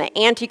loose and the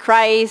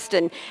Antichrist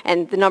and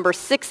the number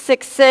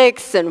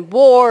 666 and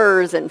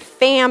wars and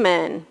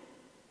famine.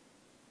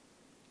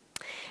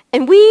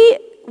 And we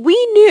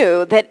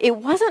knew that it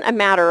wasn't a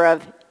matter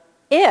of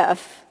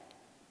if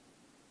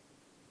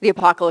the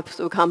apocalypse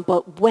would come,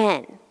 but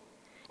when.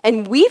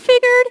 And we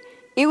figured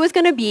it was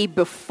going to be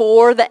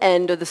before the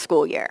end of the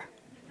school year.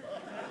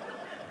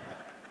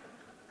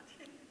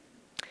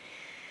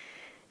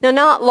 Now,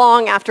 not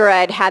long after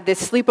I'd had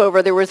this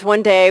sleepover, there was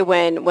one day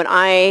when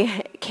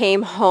I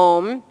came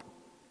home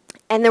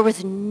and there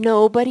was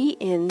nobody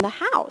in the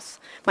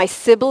house. My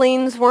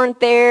siblings weren't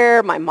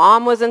there, my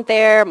mom wasn't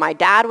there, my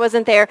dad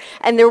wasn't there,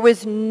 and there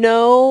was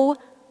no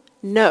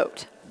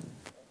note.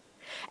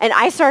 And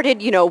I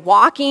started,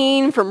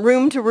 walking from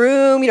room to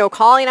room,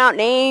 calling out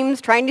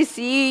names, trying to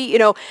see,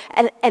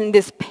 and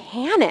this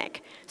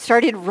panic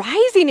started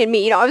rising in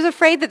me. I was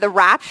afraid that the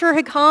rapture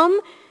had come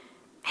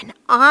and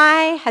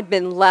I had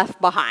been left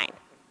behind.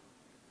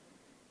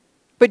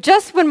 But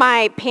just when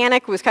my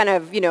panic was kind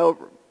of,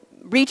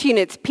 reaching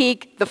its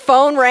peak, the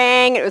phone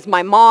rang. It was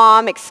my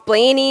mom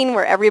explaining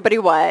where everybody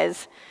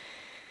was.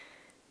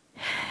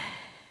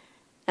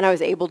 And I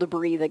was able to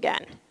breathe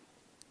again.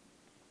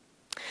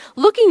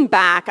 Looking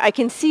back, I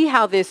can see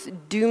how this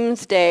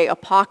doomsday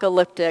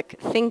apocalyptic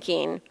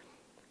thinking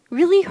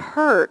really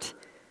hurt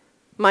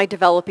my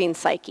developing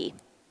psyche,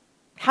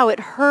 how it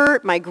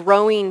hurt my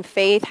growing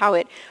faith, how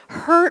it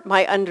hurt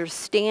my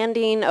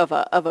understanding of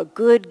a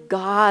good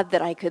God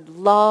that I could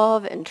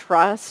love and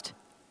trust.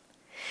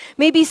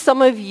 Maybe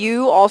some of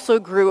you also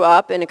grew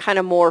up in a kind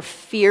of more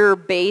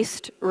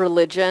fear-based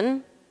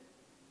religion,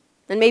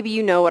 and maybe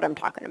you know what I'm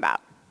talking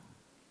about.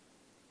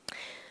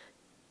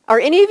 Are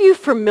any of you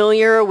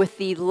familiar with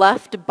the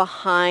Left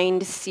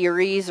Behind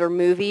series or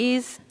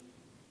movies?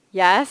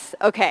 Yes?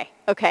 Okay,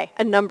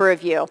 a number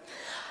of you.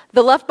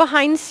 The Left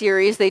Behind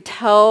series, they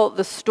tell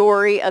the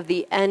story of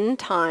the end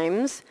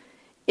times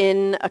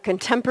in a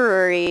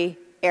contemporary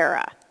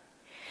era.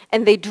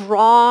 And they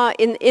draw,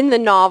 in the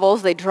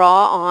novels, they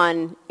draw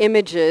on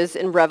images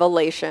in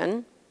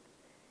Revelation.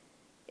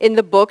 In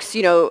the books,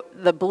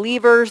 the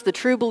believers, the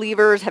true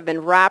believers have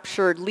been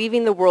raptured,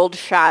 leaving the world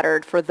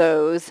shattered for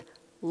those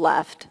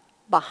left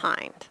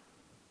behind.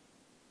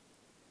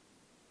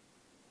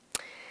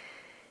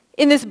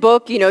 In this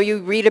book, you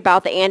read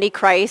about the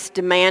Antichrist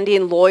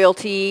demanding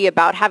loyalty,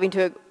 about having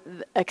to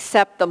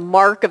accept the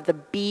mark of the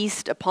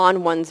beast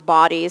upon one's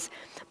bodies.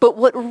 But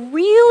what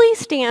really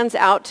stands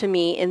out to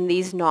me in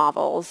these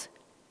novels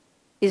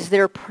is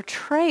their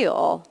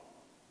portrayal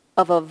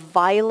of a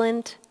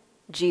violent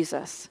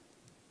Jesus.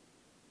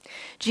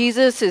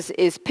 Jesus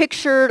is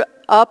pictured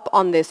up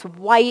on this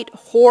white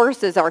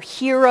horse as our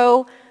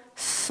hero,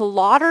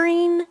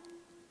 slaughtering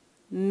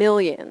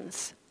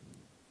millions.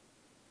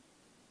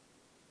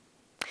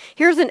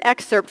 Here's an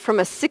excerpt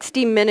from a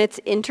 60 Minutes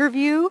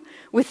interview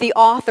with the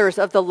authors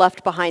of the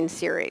Left Behind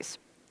series.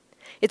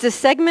 It's a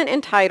segment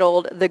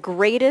entitled, "The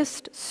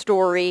Greatest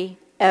Story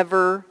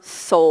Ever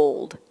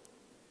Sold."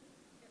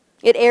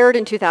 It aired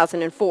in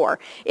 2004.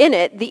 In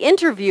it, the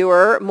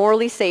interviewer,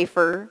 Morley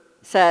Safer,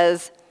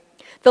 says,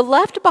 "The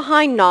Left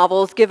Behind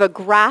novels give a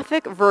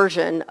graphic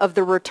version of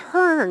the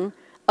return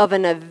of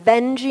an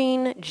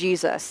avenging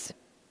Jesus,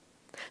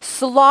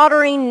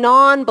 slaughtering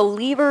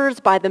non-believers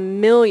by the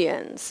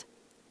millions.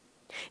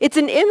 It's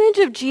an image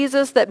of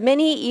Jesus that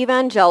many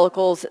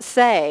evangelicals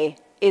say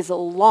is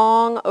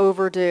long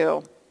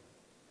overdue."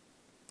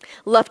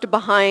 Left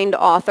Behind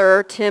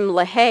author Tim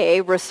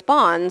LaHaye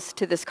responds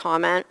to this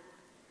comment.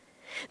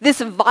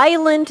 "This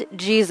violent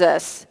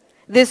Jesus,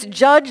 this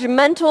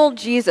judgmental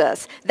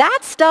Jesus, that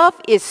stuff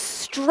is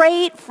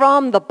straight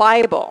from the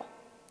Bible.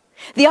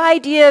 The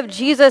idea of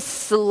Jesus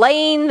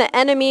slaying the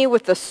enemy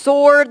with the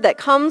sword that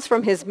comes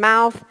from his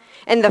mouth,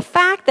 and the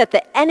fact that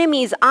the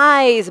enemy's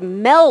eyes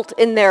melt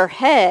in their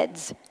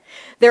heads,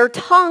 their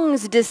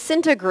tongues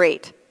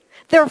disintegrate,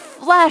 their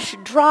flesh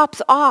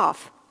drops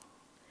off,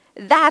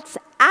 that's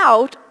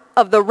out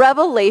of the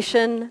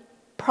Revelation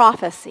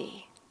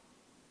prophecy."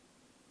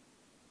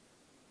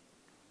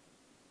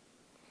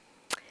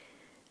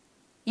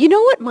 You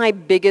know what my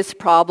biggest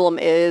problem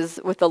is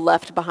with the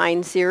Left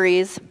Behind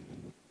series?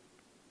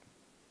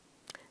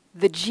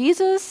 The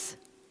Jesus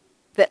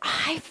that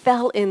I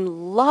fell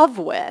in love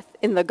with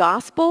in the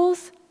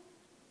Gospels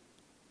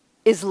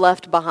is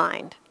left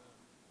behind.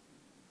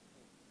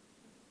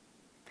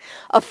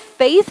 A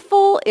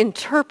faithful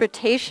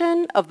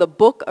interpretation of the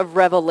book of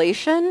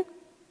Revelation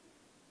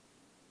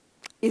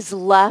is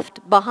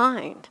left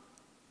behind.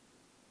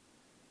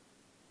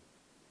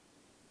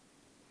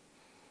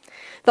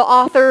 The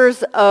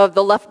authors of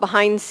the Left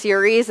Behind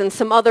series and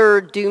some other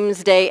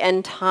doomsday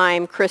end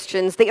time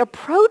Christians, they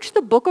approach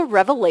the book of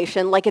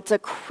Revelation like it's a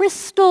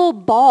crystal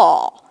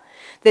ball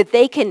that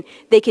they can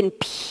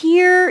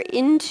peer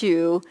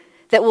into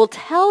that will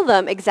tell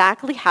them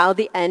exactly how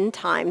the end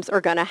times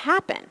are going to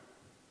happen.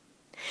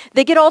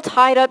 They get all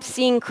tied up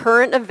seeing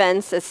current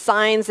events as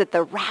signs that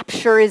the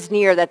rapture is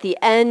near, that the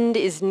end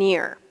is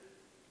near.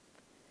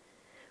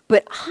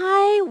 But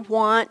I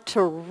want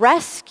to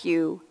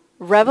rescue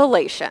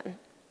Revelation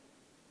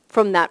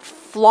from that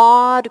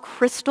flawed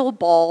crystal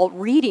ball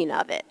reading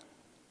of it.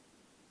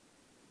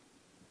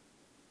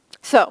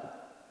 So,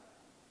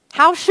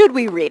 how should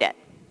we read it?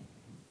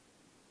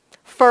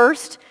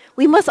 First,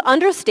 we must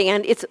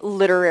understand its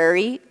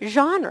literary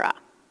genre.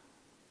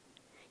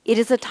 It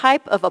is a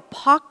type of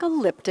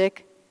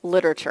apocalyptic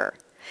literature.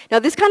 Now,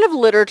 this kind of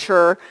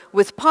literature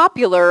was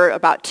popular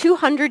about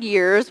 200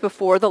 years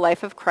before the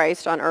life of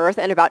Christ on earth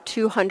and about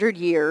 200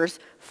 years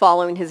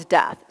following his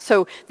death.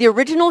 So the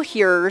original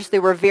hearers, they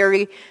were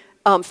very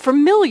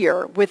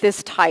familiar with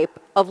this type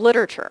of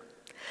literature.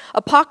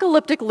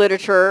 Apocalyptic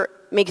literature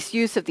makes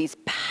use of these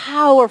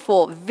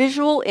powerful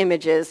visual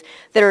images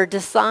that are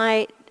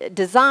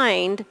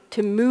designed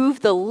to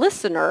move the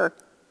listener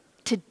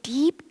to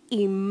deep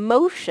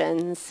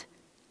emotions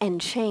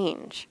and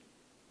change.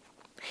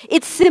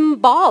 It's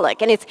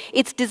symbolic, and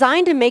it's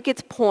designed to make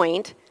its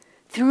point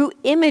through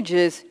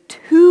images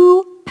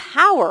too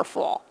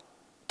powerful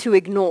to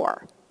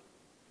ignore.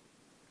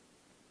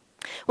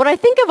 When I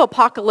think of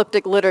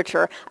apocalyptic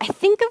literature, I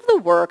think of the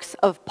works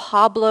of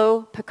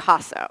Pablo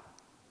Picasso,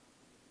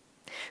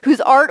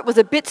 whose art was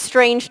a bit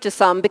strange to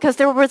some because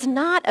there was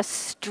not a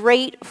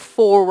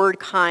straightforward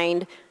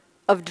kind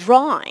of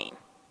drawing.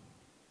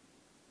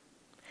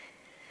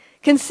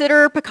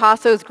 Consider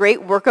Picasso's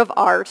great work of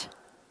art,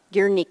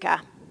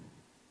 Guernica,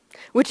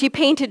 which he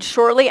painted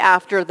shortly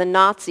after the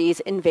Nazis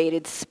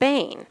invaded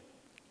Spain.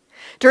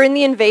 During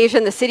the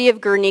invasion, the city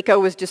of Guernica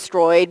was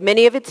destroyed.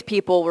 Many of its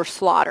people were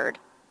slaughtered.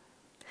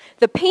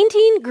 The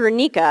painting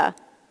Guernica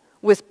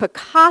was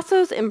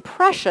Picasso's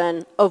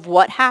impression of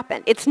what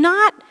happened. It's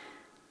not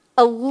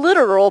a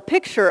literal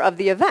picture of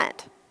the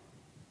event.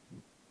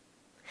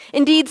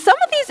 Indeed, some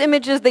of these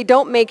images, they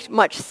don't make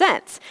much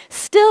sense.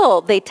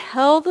 Still, they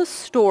tell the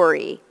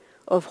story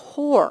of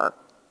horror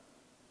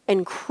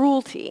and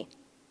cruelty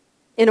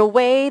in a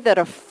way that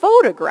a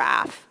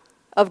photograph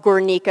of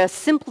Guernica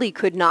simply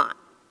could not.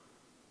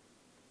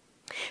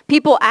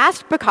 People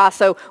asked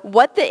Picasso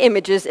what the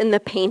images in the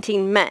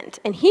painting meant,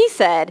 and he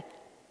said,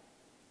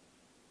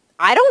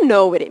 "I don't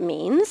know what it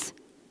means.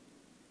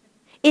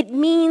 It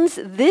means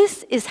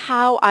this is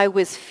how I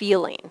was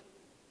feeling."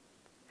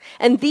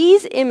 And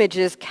these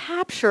images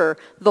capture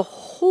the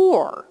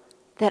horror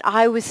that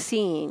I was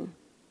seeing.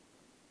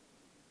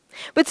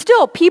 But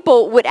still,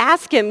 people would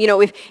ask him,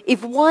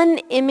 if one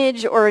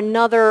image or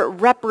another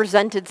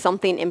represented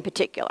something in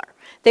particular.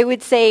 They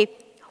would say,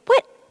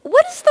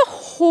 what does the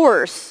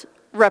horse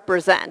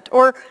represent?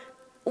 Or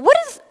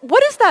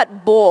what is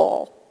that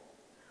bull?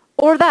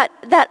 Or that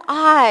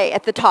eye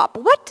at the top?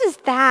 What does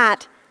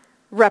that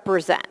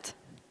represent?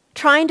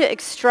 Trying to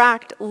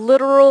extract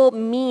literal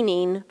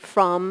meaning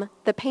from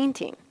the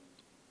painting.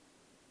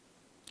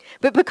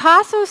 But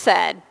Picasso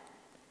said,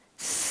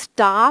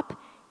 stop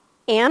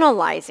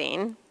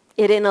analyzing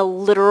it in a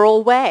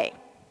literal way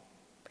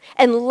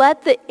and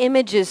let the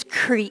images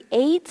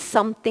create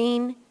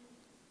something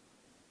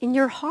in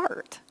your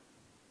heart.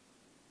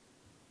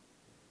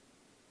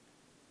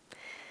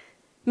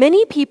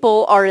 Many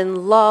people are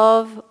in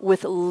love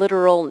with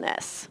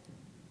literalness.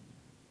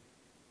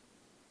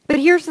 But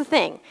here's the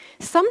thing.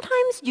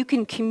 Sometimes you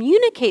can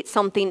communicate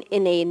something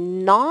in a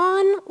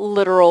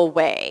non-literal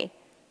way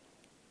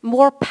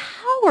more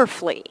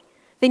powerfully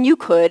than you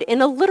could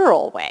in a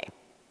literal way.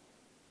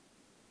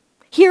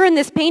 Here in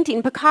this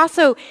painting,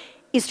 Picasso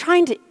is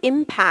trying to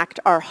impact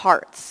our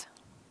hearts.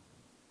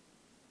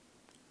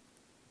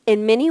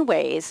 In many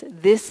ways,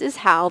 this is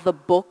how the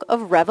book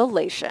of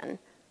Revelation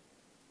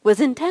was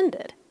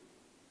intended.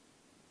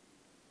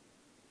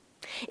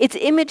 Its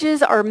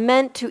images are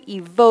meant to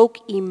evoke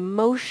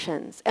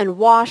emotions and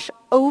wash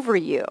over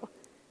you.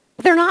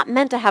 But they're not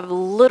meant to have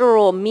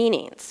literal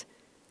meanings.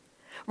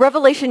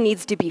 Revelation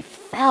needs to be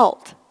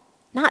felt,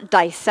 not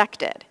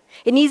dissected.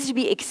 It needs to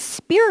be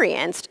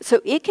experienced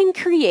so it can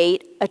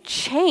create a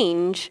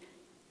change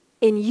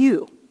in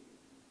you.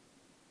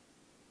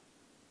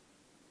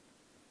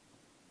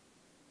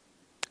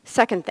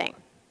 Second thing,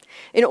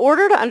 in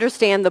order to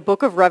understand the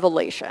book of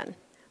Revelation,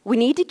 we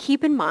need to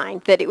keep in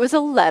mind that it was a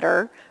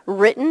letter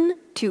written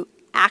to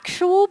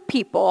actual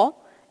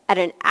people at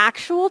an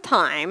actual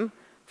time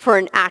for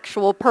an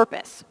actual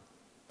purpose.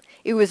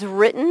 It was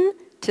written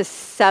to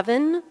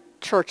 7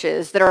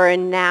 churches that are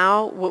in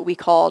now what we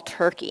call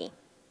Turkey.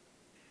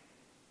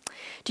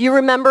 Do you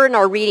remember in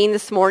our reading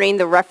this morning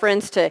the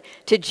reference to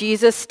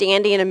Jesus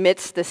standing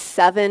amidst the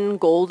 7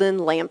 golden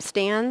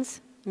lampstands?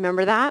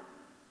 Remember that?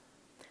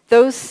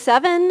 Those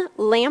 7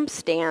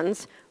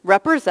 lampstands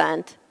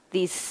represent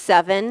these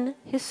 7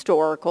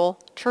 historical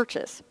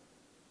churches.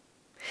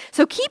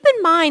 So keep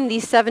in mind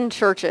these 7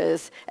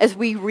 churches as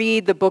we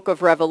read the book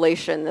of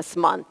Revelation this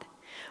month.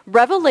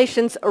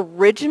 Revelation's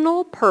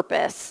original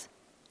purpose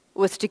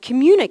was to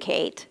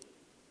communicate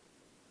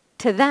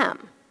to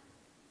them.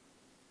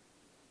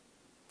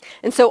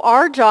 And so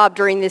our job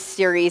during this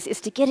series is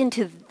to get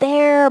into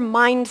their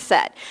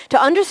mindset, to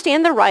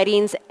understand the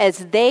writings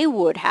as they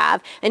would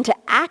have, and to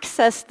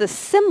access the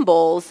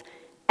symbols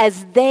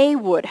as they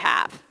would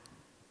have.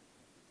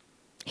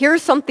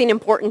 Here's something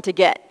important to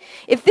get.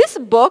 If this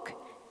book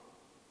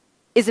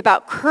is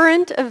about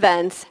current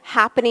events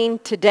happening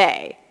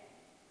today,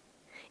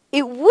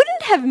 it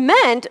wouldn't have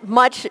meant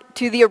much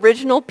to the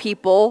original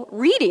people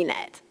reading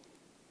it.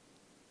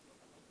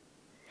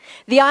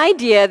 The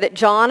idea that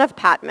John of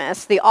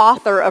Patmos, the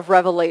author of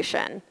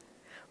Revelation,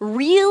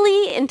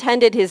 really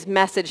intended his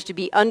message to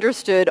be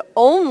understood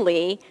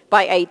only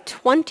by a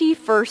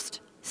 21st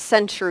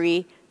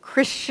century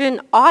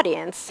Christian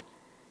audience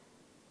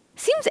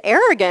seems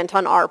arrogant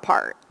on our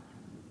part.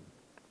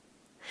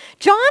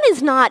 John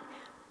is not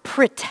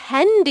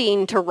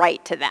pretending to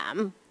write to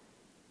them,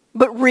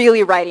 but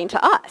really writing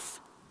to us.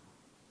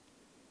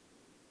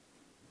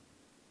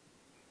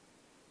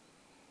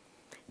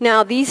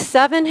 Now, these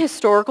 7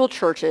 historical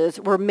churches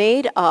were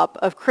made up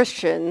of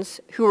Christians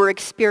who were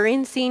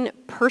experiencing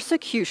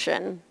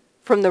persecution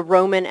from the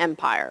Roman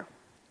Empire.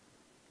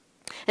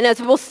 And as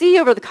we'll see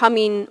over the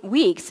coming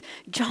weeks,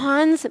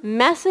 John's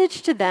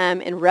message to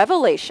them in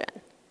Revelation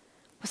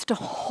was to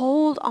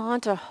hold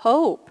on to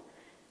hope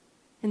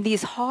in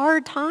these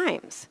hard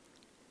times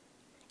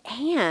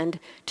and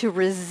to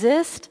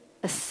resist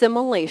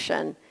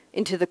assimilation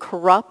into the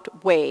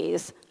corrupt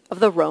ways of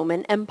the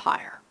Roman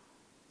Empire.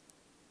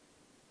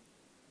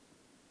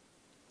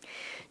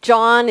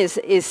 John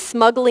is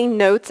smuggling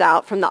notes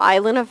out from the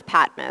island of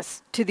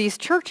Patmos to these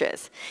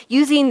churches,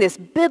 using this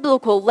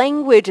biblical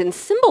language and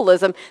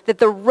symbolism that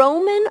the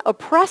Roman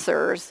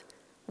oppressors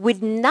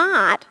would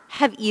not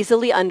have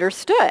easily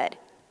understood.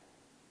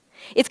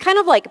 It's kind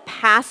of like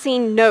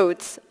passing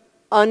notes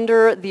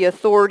under the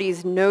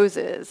authorities'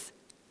 noses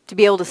to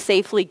be able to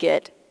safely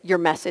get your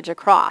message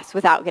across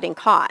without getting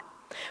caught.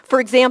 For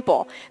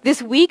example,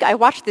 this week I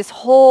watched this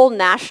whole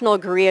National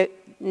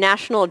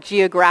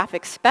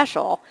Geographic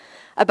special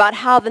about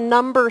how the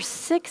number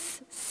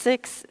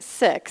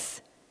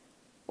 666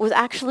 was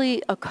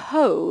actually a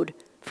code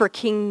for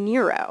King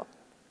Nero,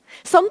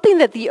 something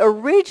that the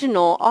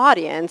original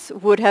audience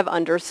would have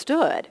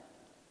understood.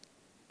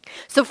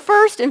 So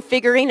first, in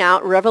figuring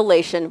out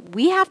Revelation,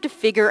 we have to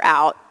figure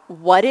out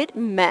what it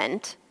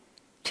meant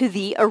to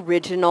the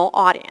original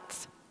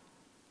audience.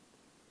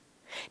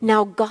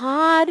 Now,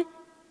 God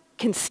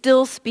can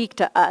still speak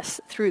to us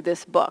through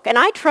this book, and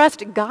I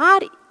trust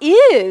God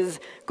is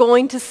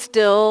going to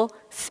still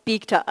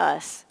speak to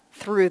us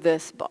through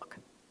this book.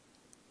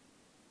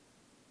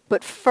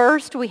 But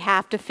first, we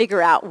have to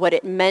figure out what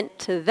it meant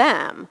to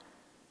them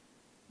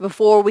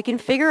before we can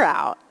figure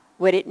out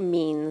what it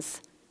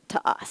means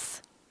to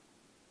us.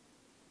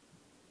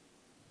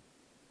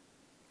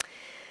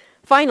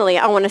 Finally,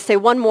 I want to say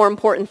one more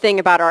important thing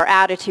about our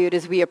attitude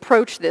as we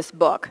approach this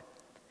book.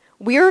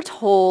 We are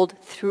told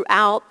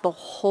throughout the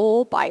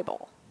whole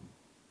Bible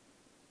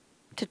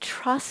to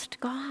trust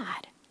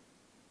God.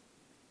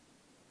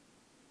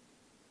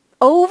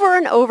 Over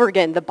and over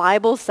again, the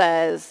Bible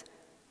says,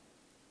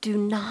 do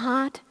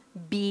not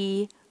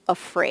be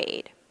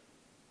afraid.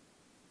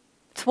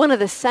 It's one of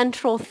the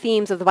central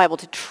themes of the Bible,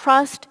 to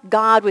trust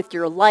God with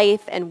your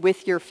life and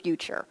with your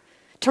future,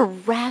 to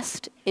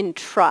rest in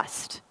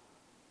trust.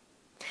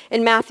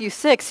 In Matthew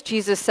 6,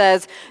 Jesus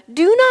says,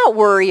 do not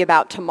worry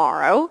about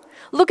tomorrow.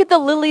 Look at the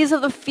lilies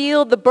of the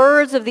field, the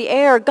birds of the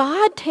air.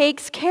 God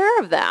takes care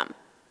of them.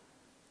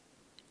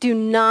 Do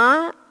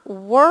not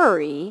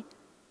worry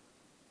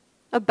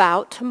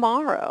about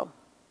tomorrow.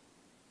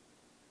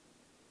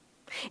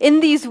 In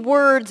these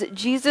words,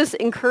 Jesus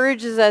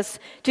encourages us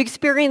to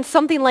experience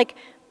something like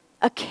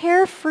a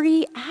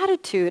carefree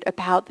attitude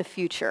about the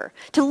future,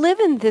 to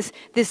live in this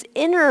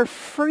inner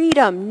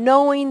freedom,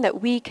 knowing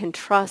that we can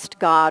trust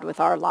God with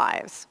our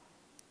lives.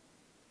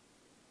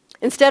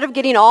 Instead of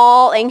getting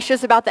all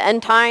anxious about the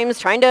end times,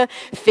 trying to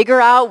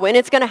figure out when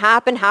it's going to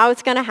happen, how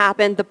it's going to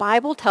happen, the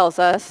Bible tells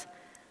us,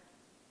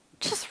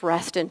 just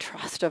rest in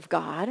trust of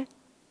God.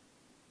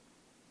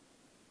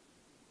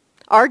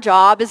 Our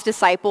job as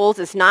disciples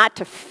is not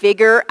to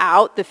figure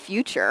out the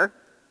future.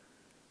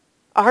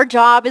 Our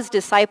job as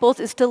disciples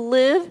is to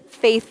live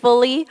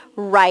faithfully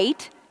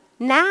right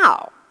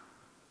now.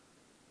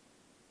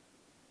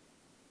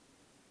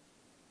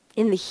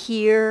 In the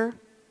here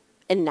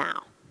and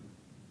now.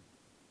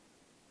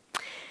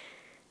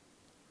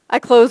 I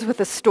close with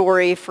a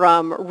story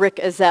from Rick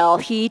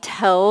Ezell. He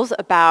tells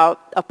about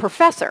a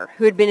professor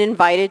who had been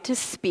invited to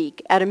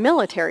speak at a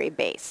military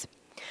base.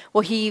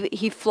 Well,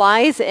 he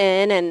flies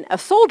in, and a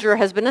soldier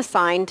has been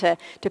assigned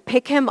to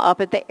pick him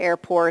up at the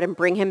airport and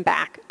bring him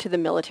back to the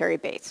military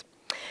base.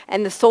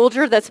 And the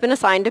soldier that's been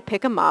assigned to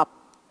pick him up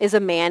is a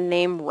man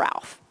named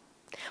Ralph.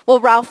 Well,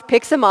 Ralph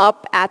picks him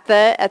up at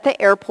the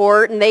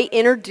airport, and they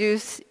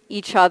introduce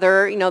each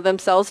other,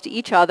 themselves to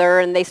each other,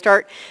 and they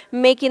start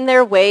making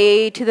their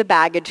way to the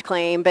baggage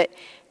claim. But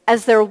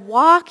as they're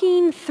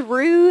walking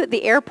through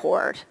the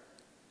airport,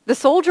 the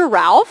soldier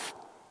Ralph,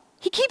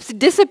 he keeps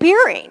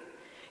disappearing.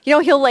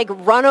 He'll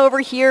run over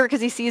here because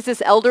he sees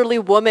this elderly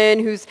woman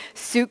whose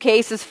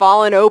suitcase has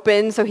fallen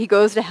open, so he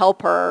goes to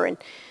help her. And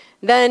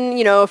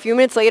then, a few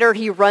minutes later,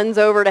 he runs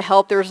over to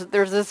help. There's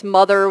this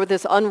mother with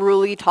this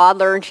unruly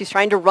toddler, and she's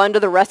trying to run to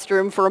the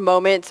restroom for a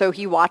moment, so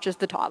he watches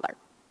the toddler.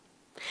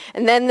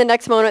 And then the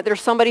next moment, there's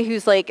somebody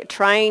who's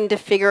trying to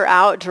figure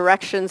out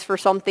directions for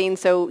something,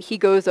 so he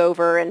goes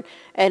over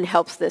and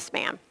helps this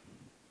man.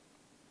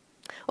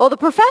 Well, the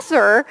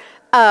professor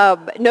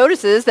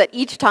notices that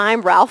each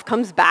time Ralph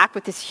comes back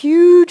with this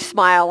huge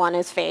smile on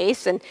his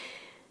face, and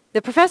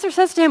the professor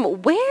says to him,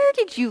 "Where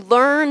did you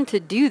learn to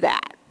do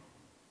that?"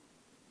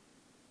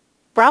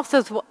 Ralph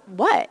says,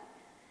 "What?"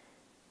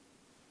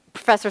 The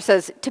professor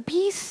says, "To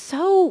be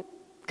so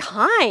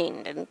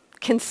kind and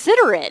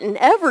considerate in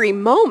every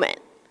moment."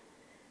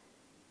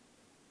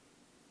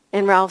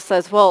 And Ralph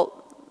says,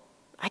 "Well,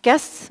 I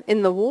guess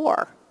in the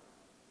war."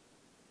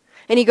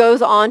 And he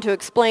goes on to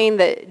explain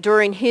that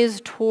during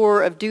his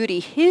tour of duty,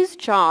 his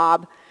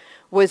job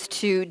was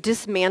to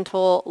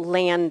dismantle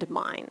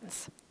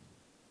landmines.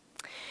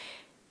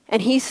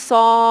 And he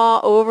saw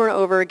over and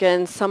over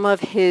again some of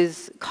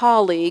his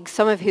colleagues,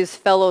 some of his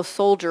fellow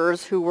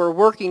soldiers who were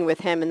working with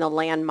him in the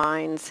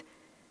landmines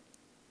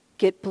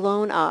get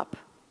blown up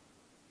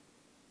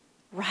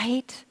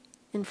right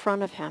in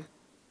front of him.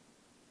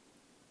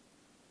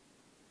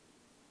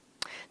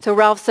 So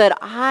Ralph said,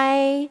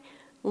 I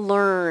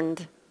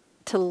learned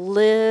to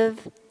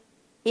live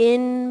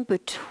in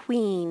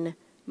between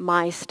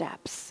my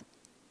steps.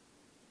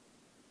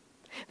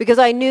 Because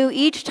I knew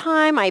each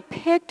time I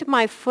picked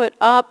my foot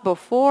up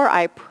before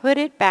I put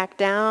it back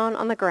down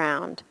on the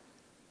ground,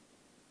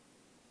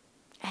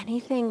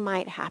 anything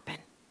might happen.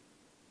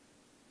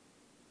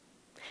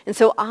 And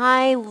so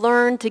I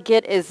learned to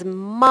get as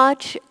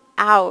much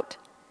out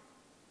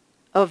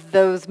of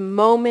those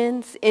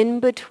moments in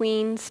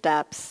between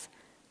steps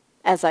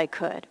as I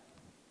could.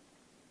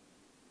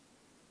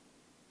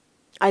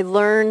 I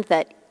learned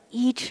that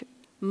each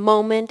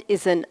moment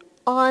is an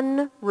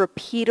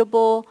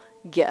unrepeatable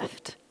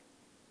gift.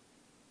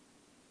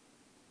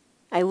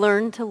 I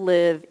learned to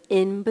live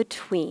in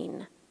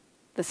between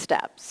the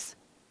steps.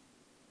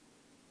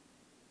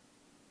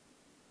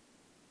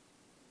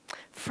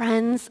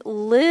 Friends,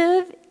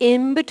 live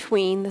in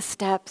between the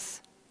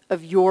steps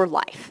of your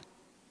life.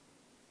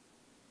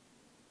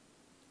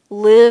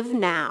 Live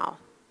now,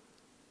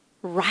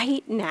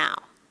 right now.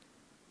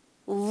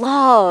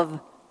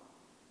 Love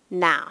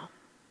now.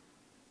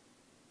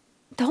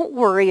 Don't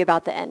worry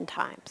about the end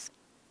times.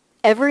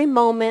 Every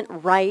moment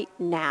right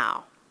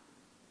now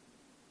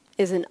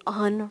is an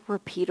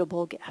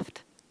unrepeatable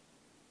gift.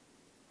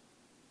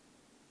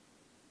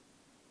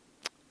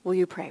 Will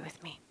you pray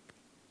with me?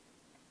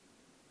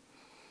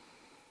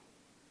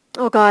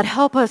 Oh God,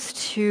 help us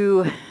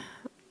to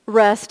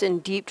rest in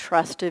deep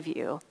trust of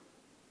you.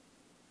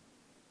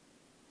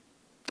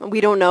 We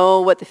don't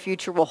know what the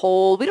future will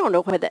hold. We don't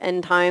know what the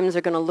end times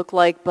are going to look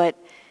like, but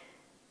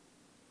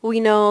we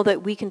know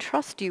that we can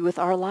trust you with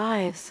our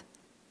lives.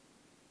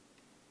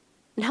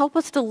 And help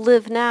us to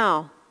live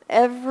now,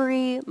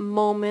 every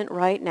moment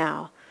right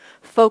now,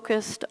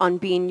 focused on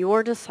being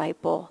your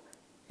disciple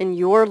and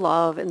your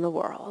love in the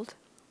world.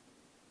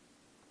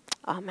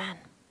 Amen.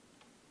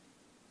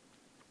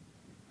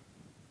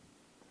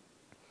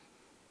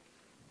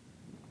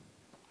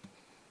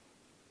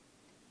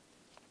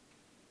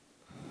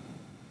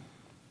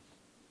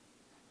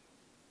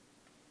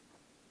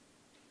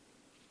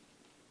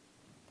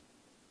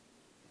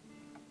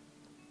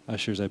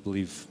 Ushers, I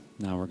believe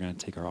now we're going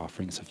to take our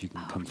offering, so if you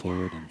can come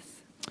forward and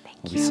while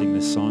we sing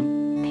this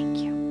song, Thank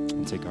you.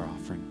 and take our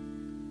offering.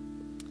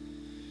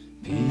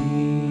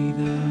 Be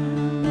thou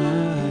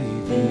my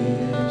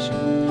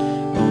vision,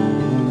 O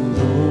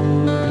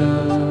Lord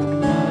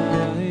of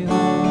my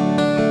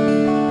heart,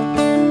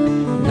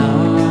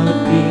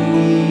 not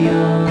be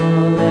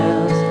all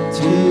else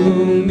to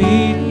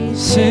me,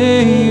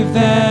 save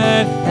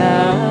that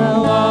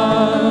thou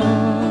art,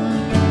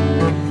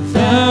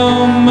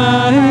 thou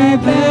my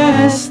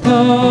best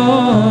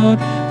thought,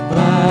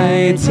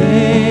 by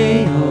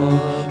day or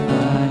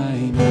by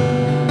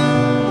night,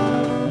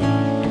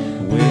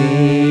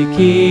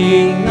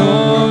 waking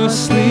or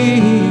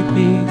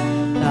sleeping,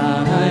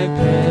 thy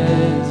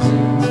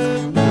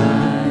presence,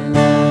 my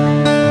life.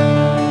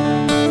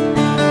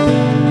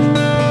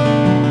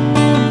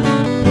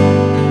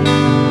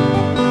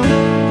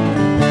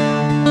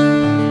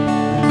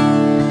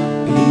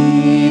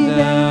 Be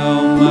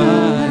thou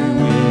my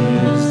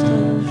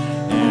wisdom,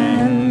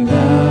 and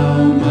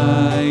thou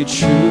my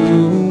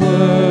true word.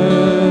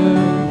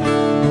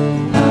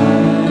 I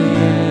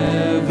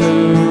ever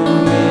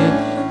with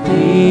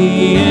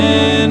thee,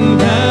 and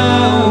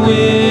thou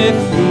with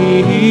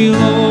thee,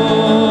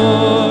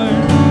 Lord.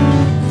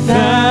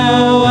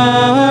 Thou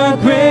art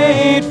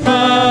great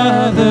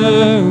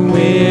Father,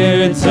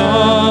 we're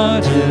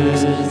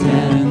daughters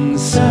and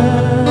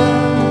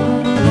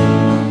sons,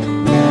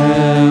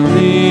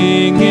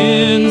 dwelling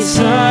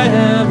inside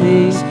of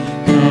me.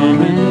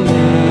 Come and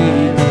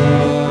make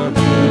our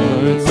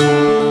hearts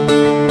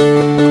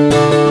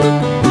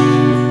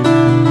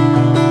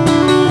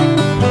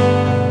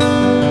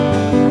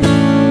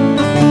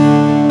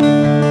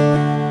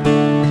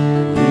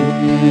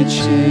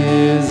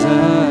riches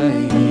I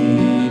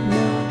need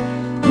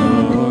not,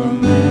 nor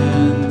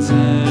man's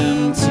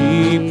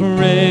empty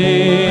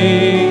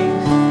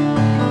praise.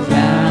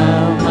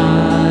 Thou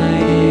my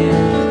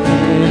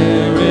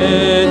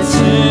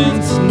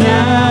inheritance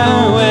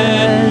now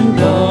and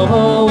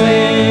always.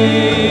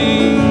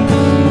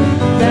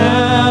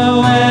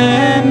 Thou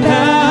and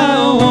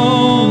thou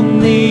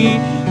only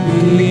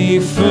be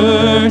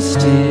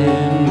first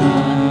in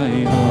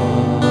my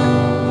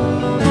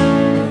heart.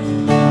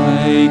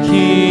 My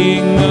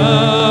King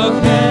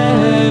of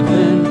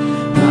heaven,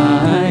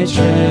 my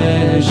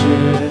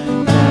treasure,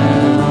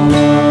 thou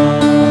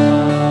art.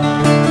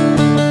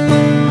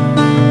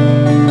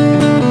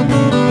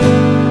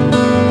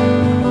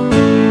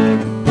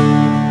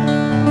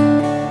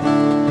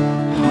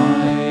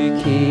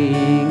 My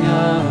King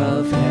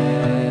of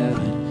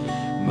heaven,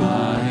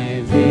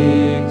 my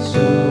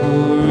victory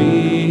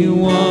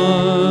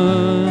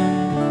won.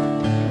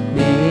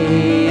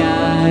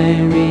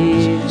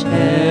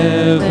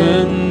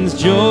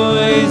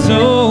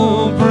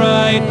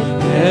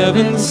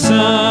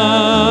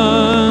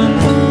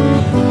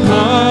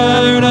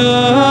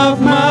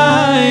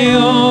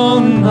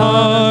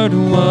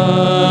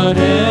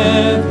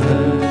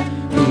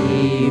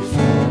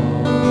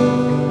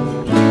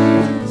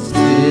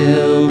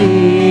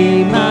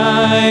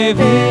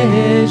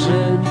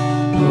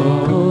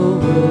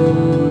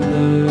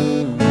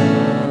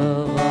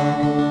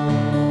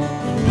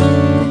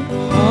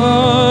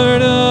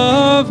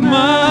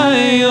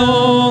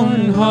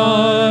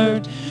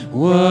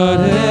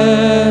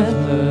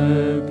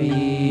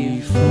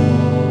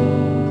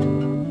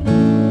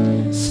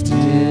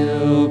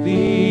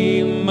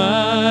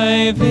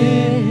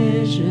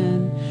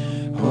 vision,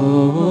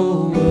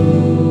 oh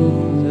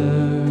ruler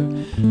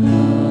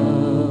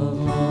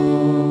of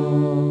all.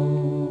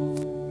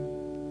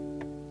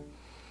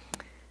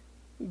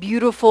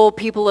 Beautiful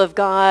people of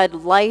God,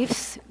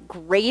 life's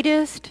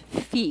greatest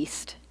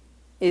feast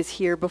is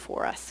here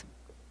before us.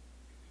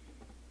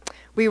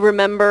 We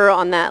remember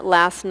on that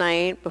last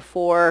night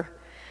before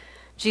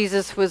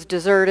Jesus was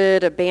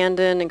deserted,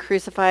 abandoned, and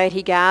crucified,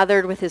 he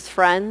gathered with his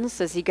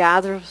friends. As he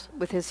gathers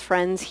with his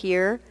friends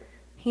here,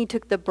 he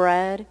took the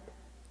bread,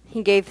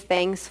 he gave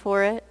thanks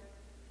for it,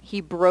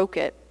 he broke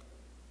it,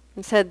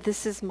 and said,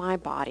 "This is my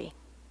body,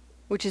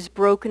 which is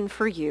broken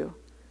for you.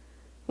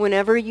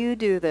 Whenever you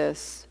do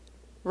this,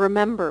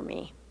 remember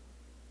me."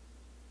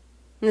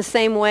 In the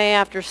same way,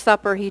 after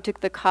supper, he took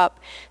the cup,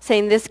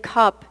 saying, "This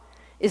cup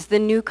is the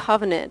new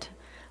covenant,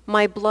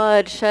 my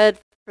blood shed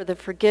for the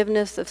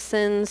forgiveness of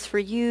sins for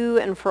you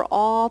and for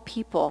all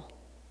people.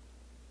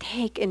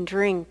 Take and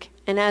drink,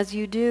 and as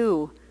you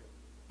do,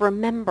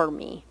 remember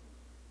me."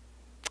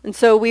 And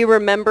so we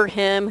remember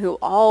him who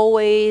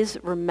always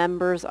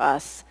remembers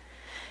us.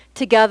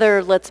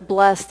 Together, let's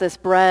bless this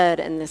bread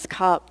and this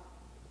cup.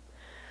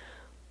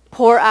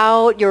 Pour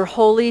out your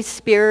Holy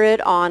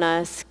Spirit on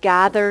us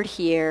gathered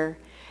here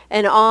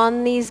and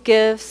on these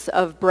gifts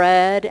of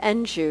bread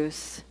and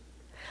juice.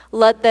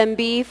 Let them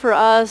be for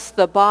us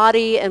the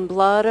body and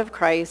blood of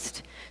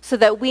Christ, so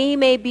that we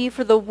may be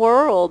for the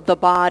world the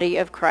body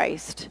of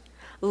Christ,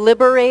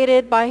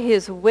 liberated by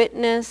his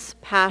witness,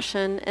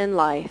 passion, and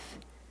life.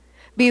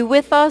 Be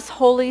with us,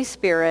 Holy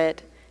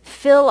Spirit.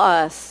 Fill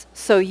us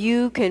so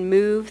you can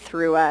move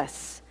through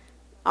us.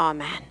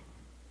 Amen.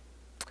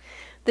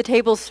 The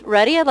table's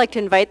ready. I'd like to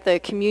invite the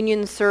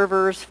communion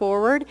servers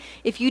forward.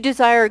 If you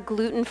desire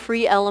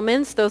gluten-free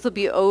elements, those will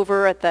be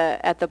over at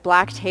the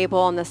black table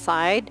on the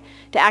side.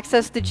 To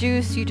access the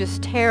juice, you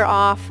just tear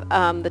off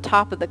the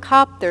top of the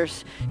cup.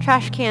 There's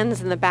trash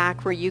cans in the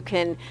back where you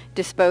can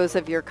dispose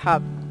of your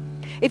cup.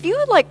 If you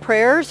would like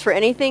prayers for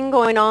anything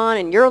going on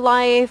in your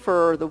life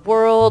or the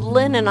world,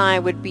 Lynn and I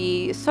would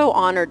be so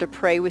honored to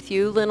pray with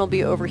you. Lynn will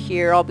be over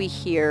here. I'll be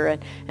here.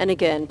 And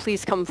again,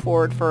 please come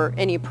forward for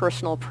any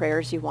personal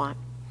prayers you want.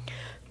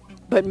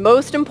 But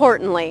most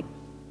importantly,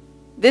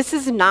 this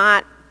is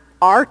not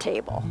our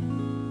table.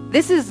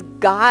 This is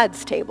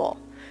God's table.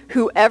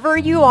 Whoever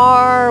you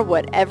are,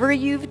 whatever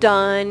you've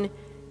done,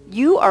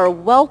 you are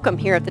welcome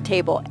here at the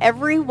table.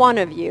 Every one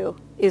of you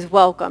is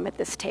welcome at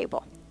this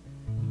table.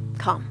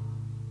 Come.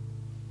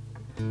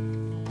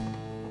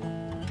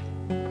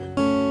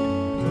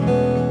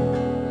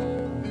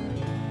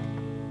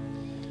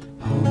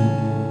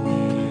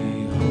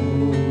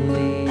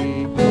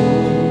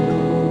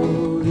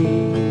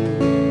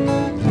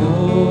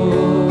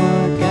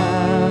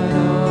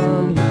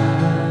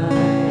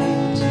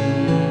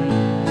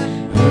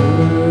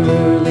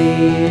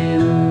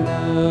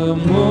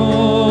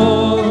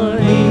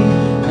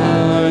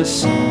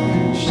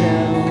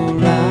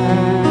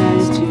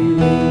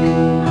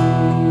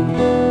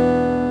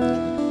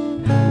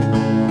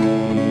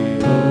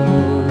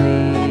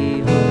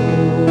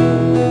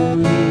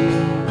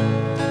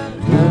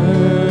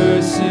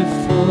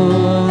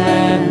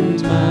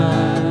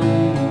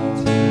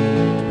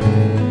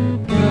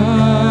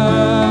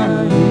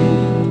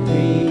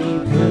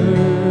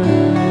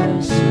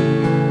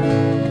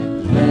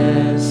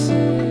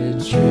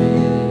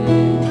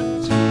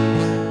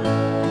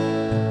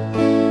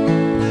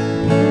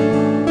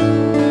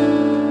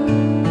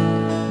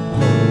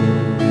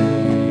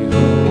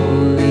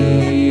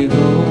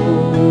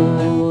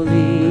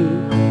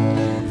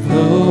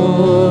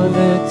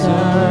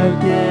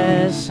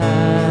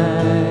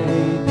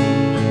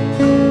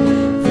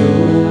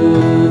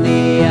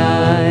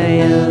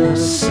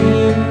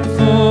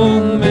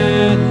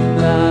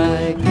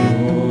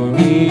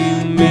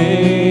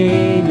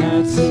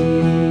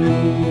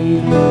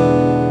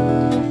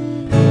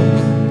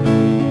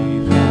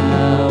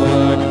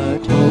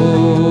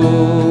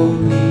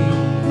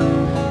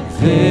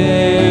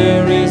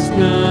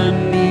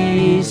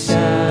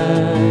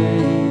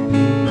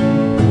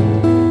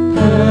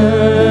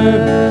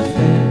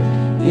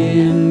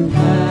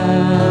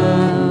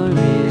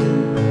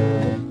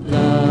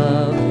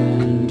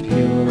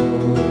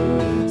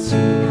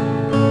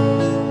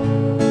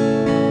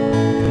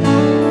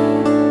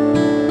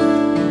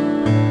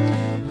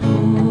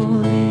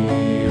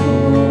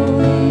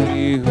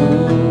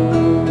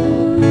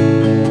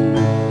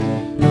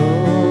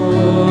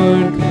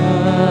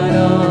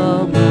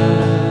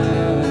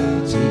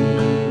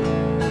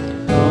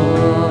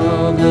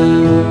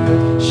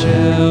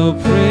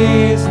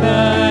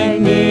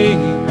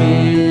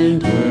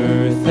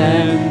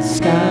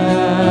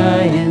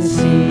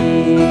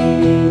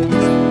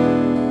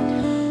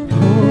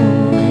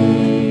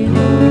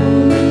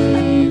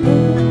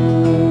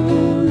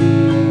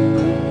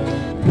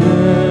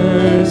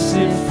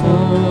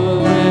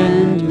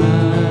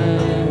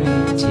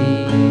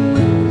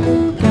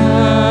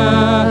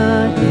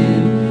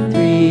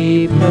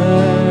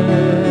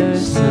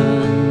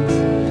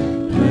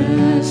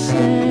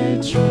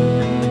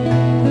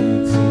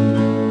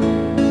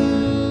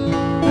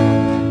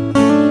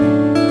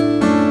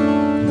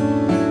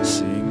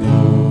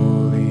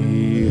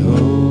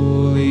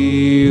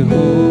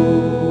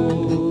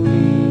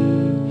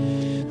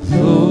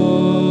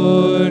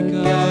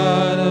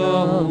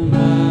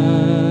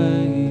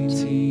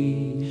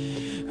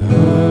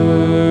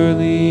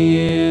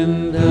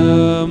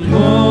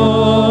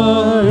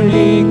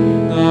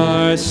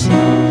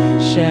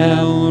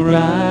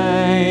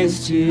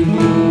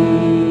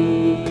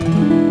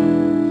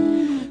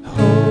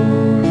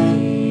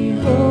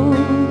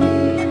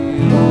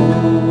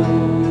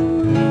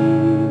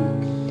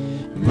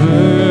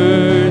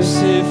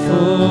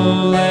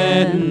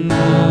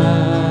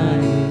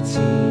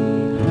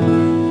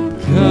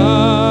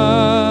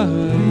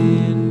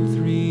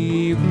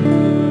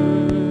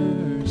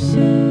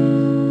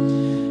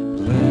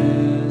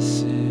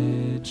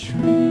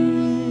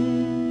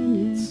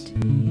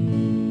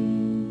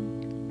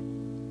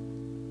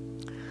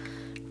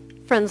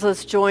 Friends,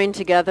 let's join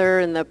together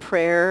in the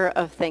prayer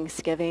of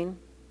thanksgiving.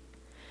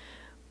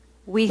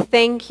 We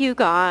thank you,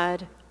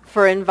 God,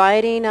 for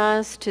inviting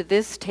us to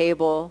this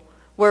table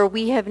where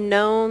we have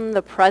known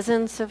the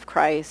presence of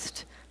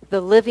Christ,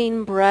 the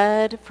living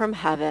bread from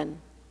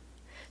heaven.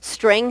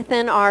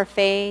 Strengthen our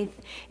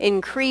faith,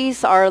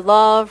 increase our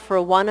love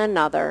for one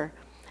another,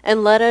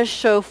 and let us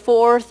show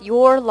forth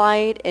your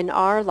light in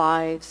our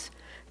lives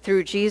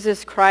through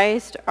Jesus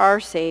Christ, our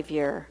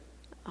Savior.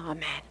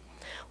 Amen.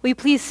 Will you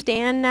please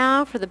stand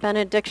now for the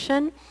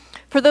benediction?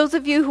 For those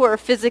of you who are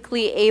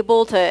physically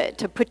able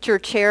to put your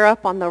chair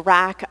up on the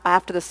rack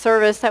after the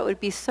service, that would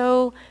be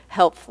so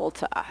helpful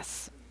to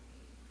us.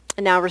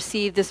 And now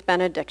receive this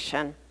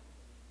benediction.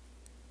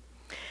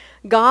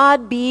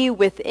 God be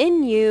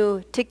within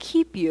you to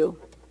keep you.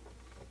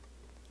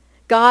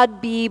 God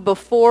be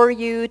before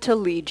you to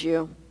lead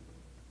you.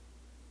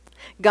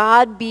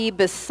 God be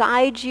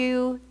beside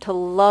you to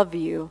love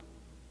you.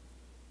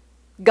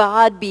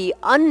 God be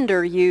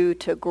under you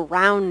to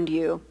ground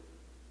you.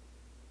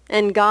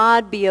 And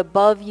God be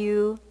above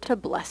you to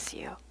bless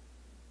you.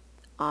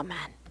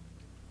 Amen.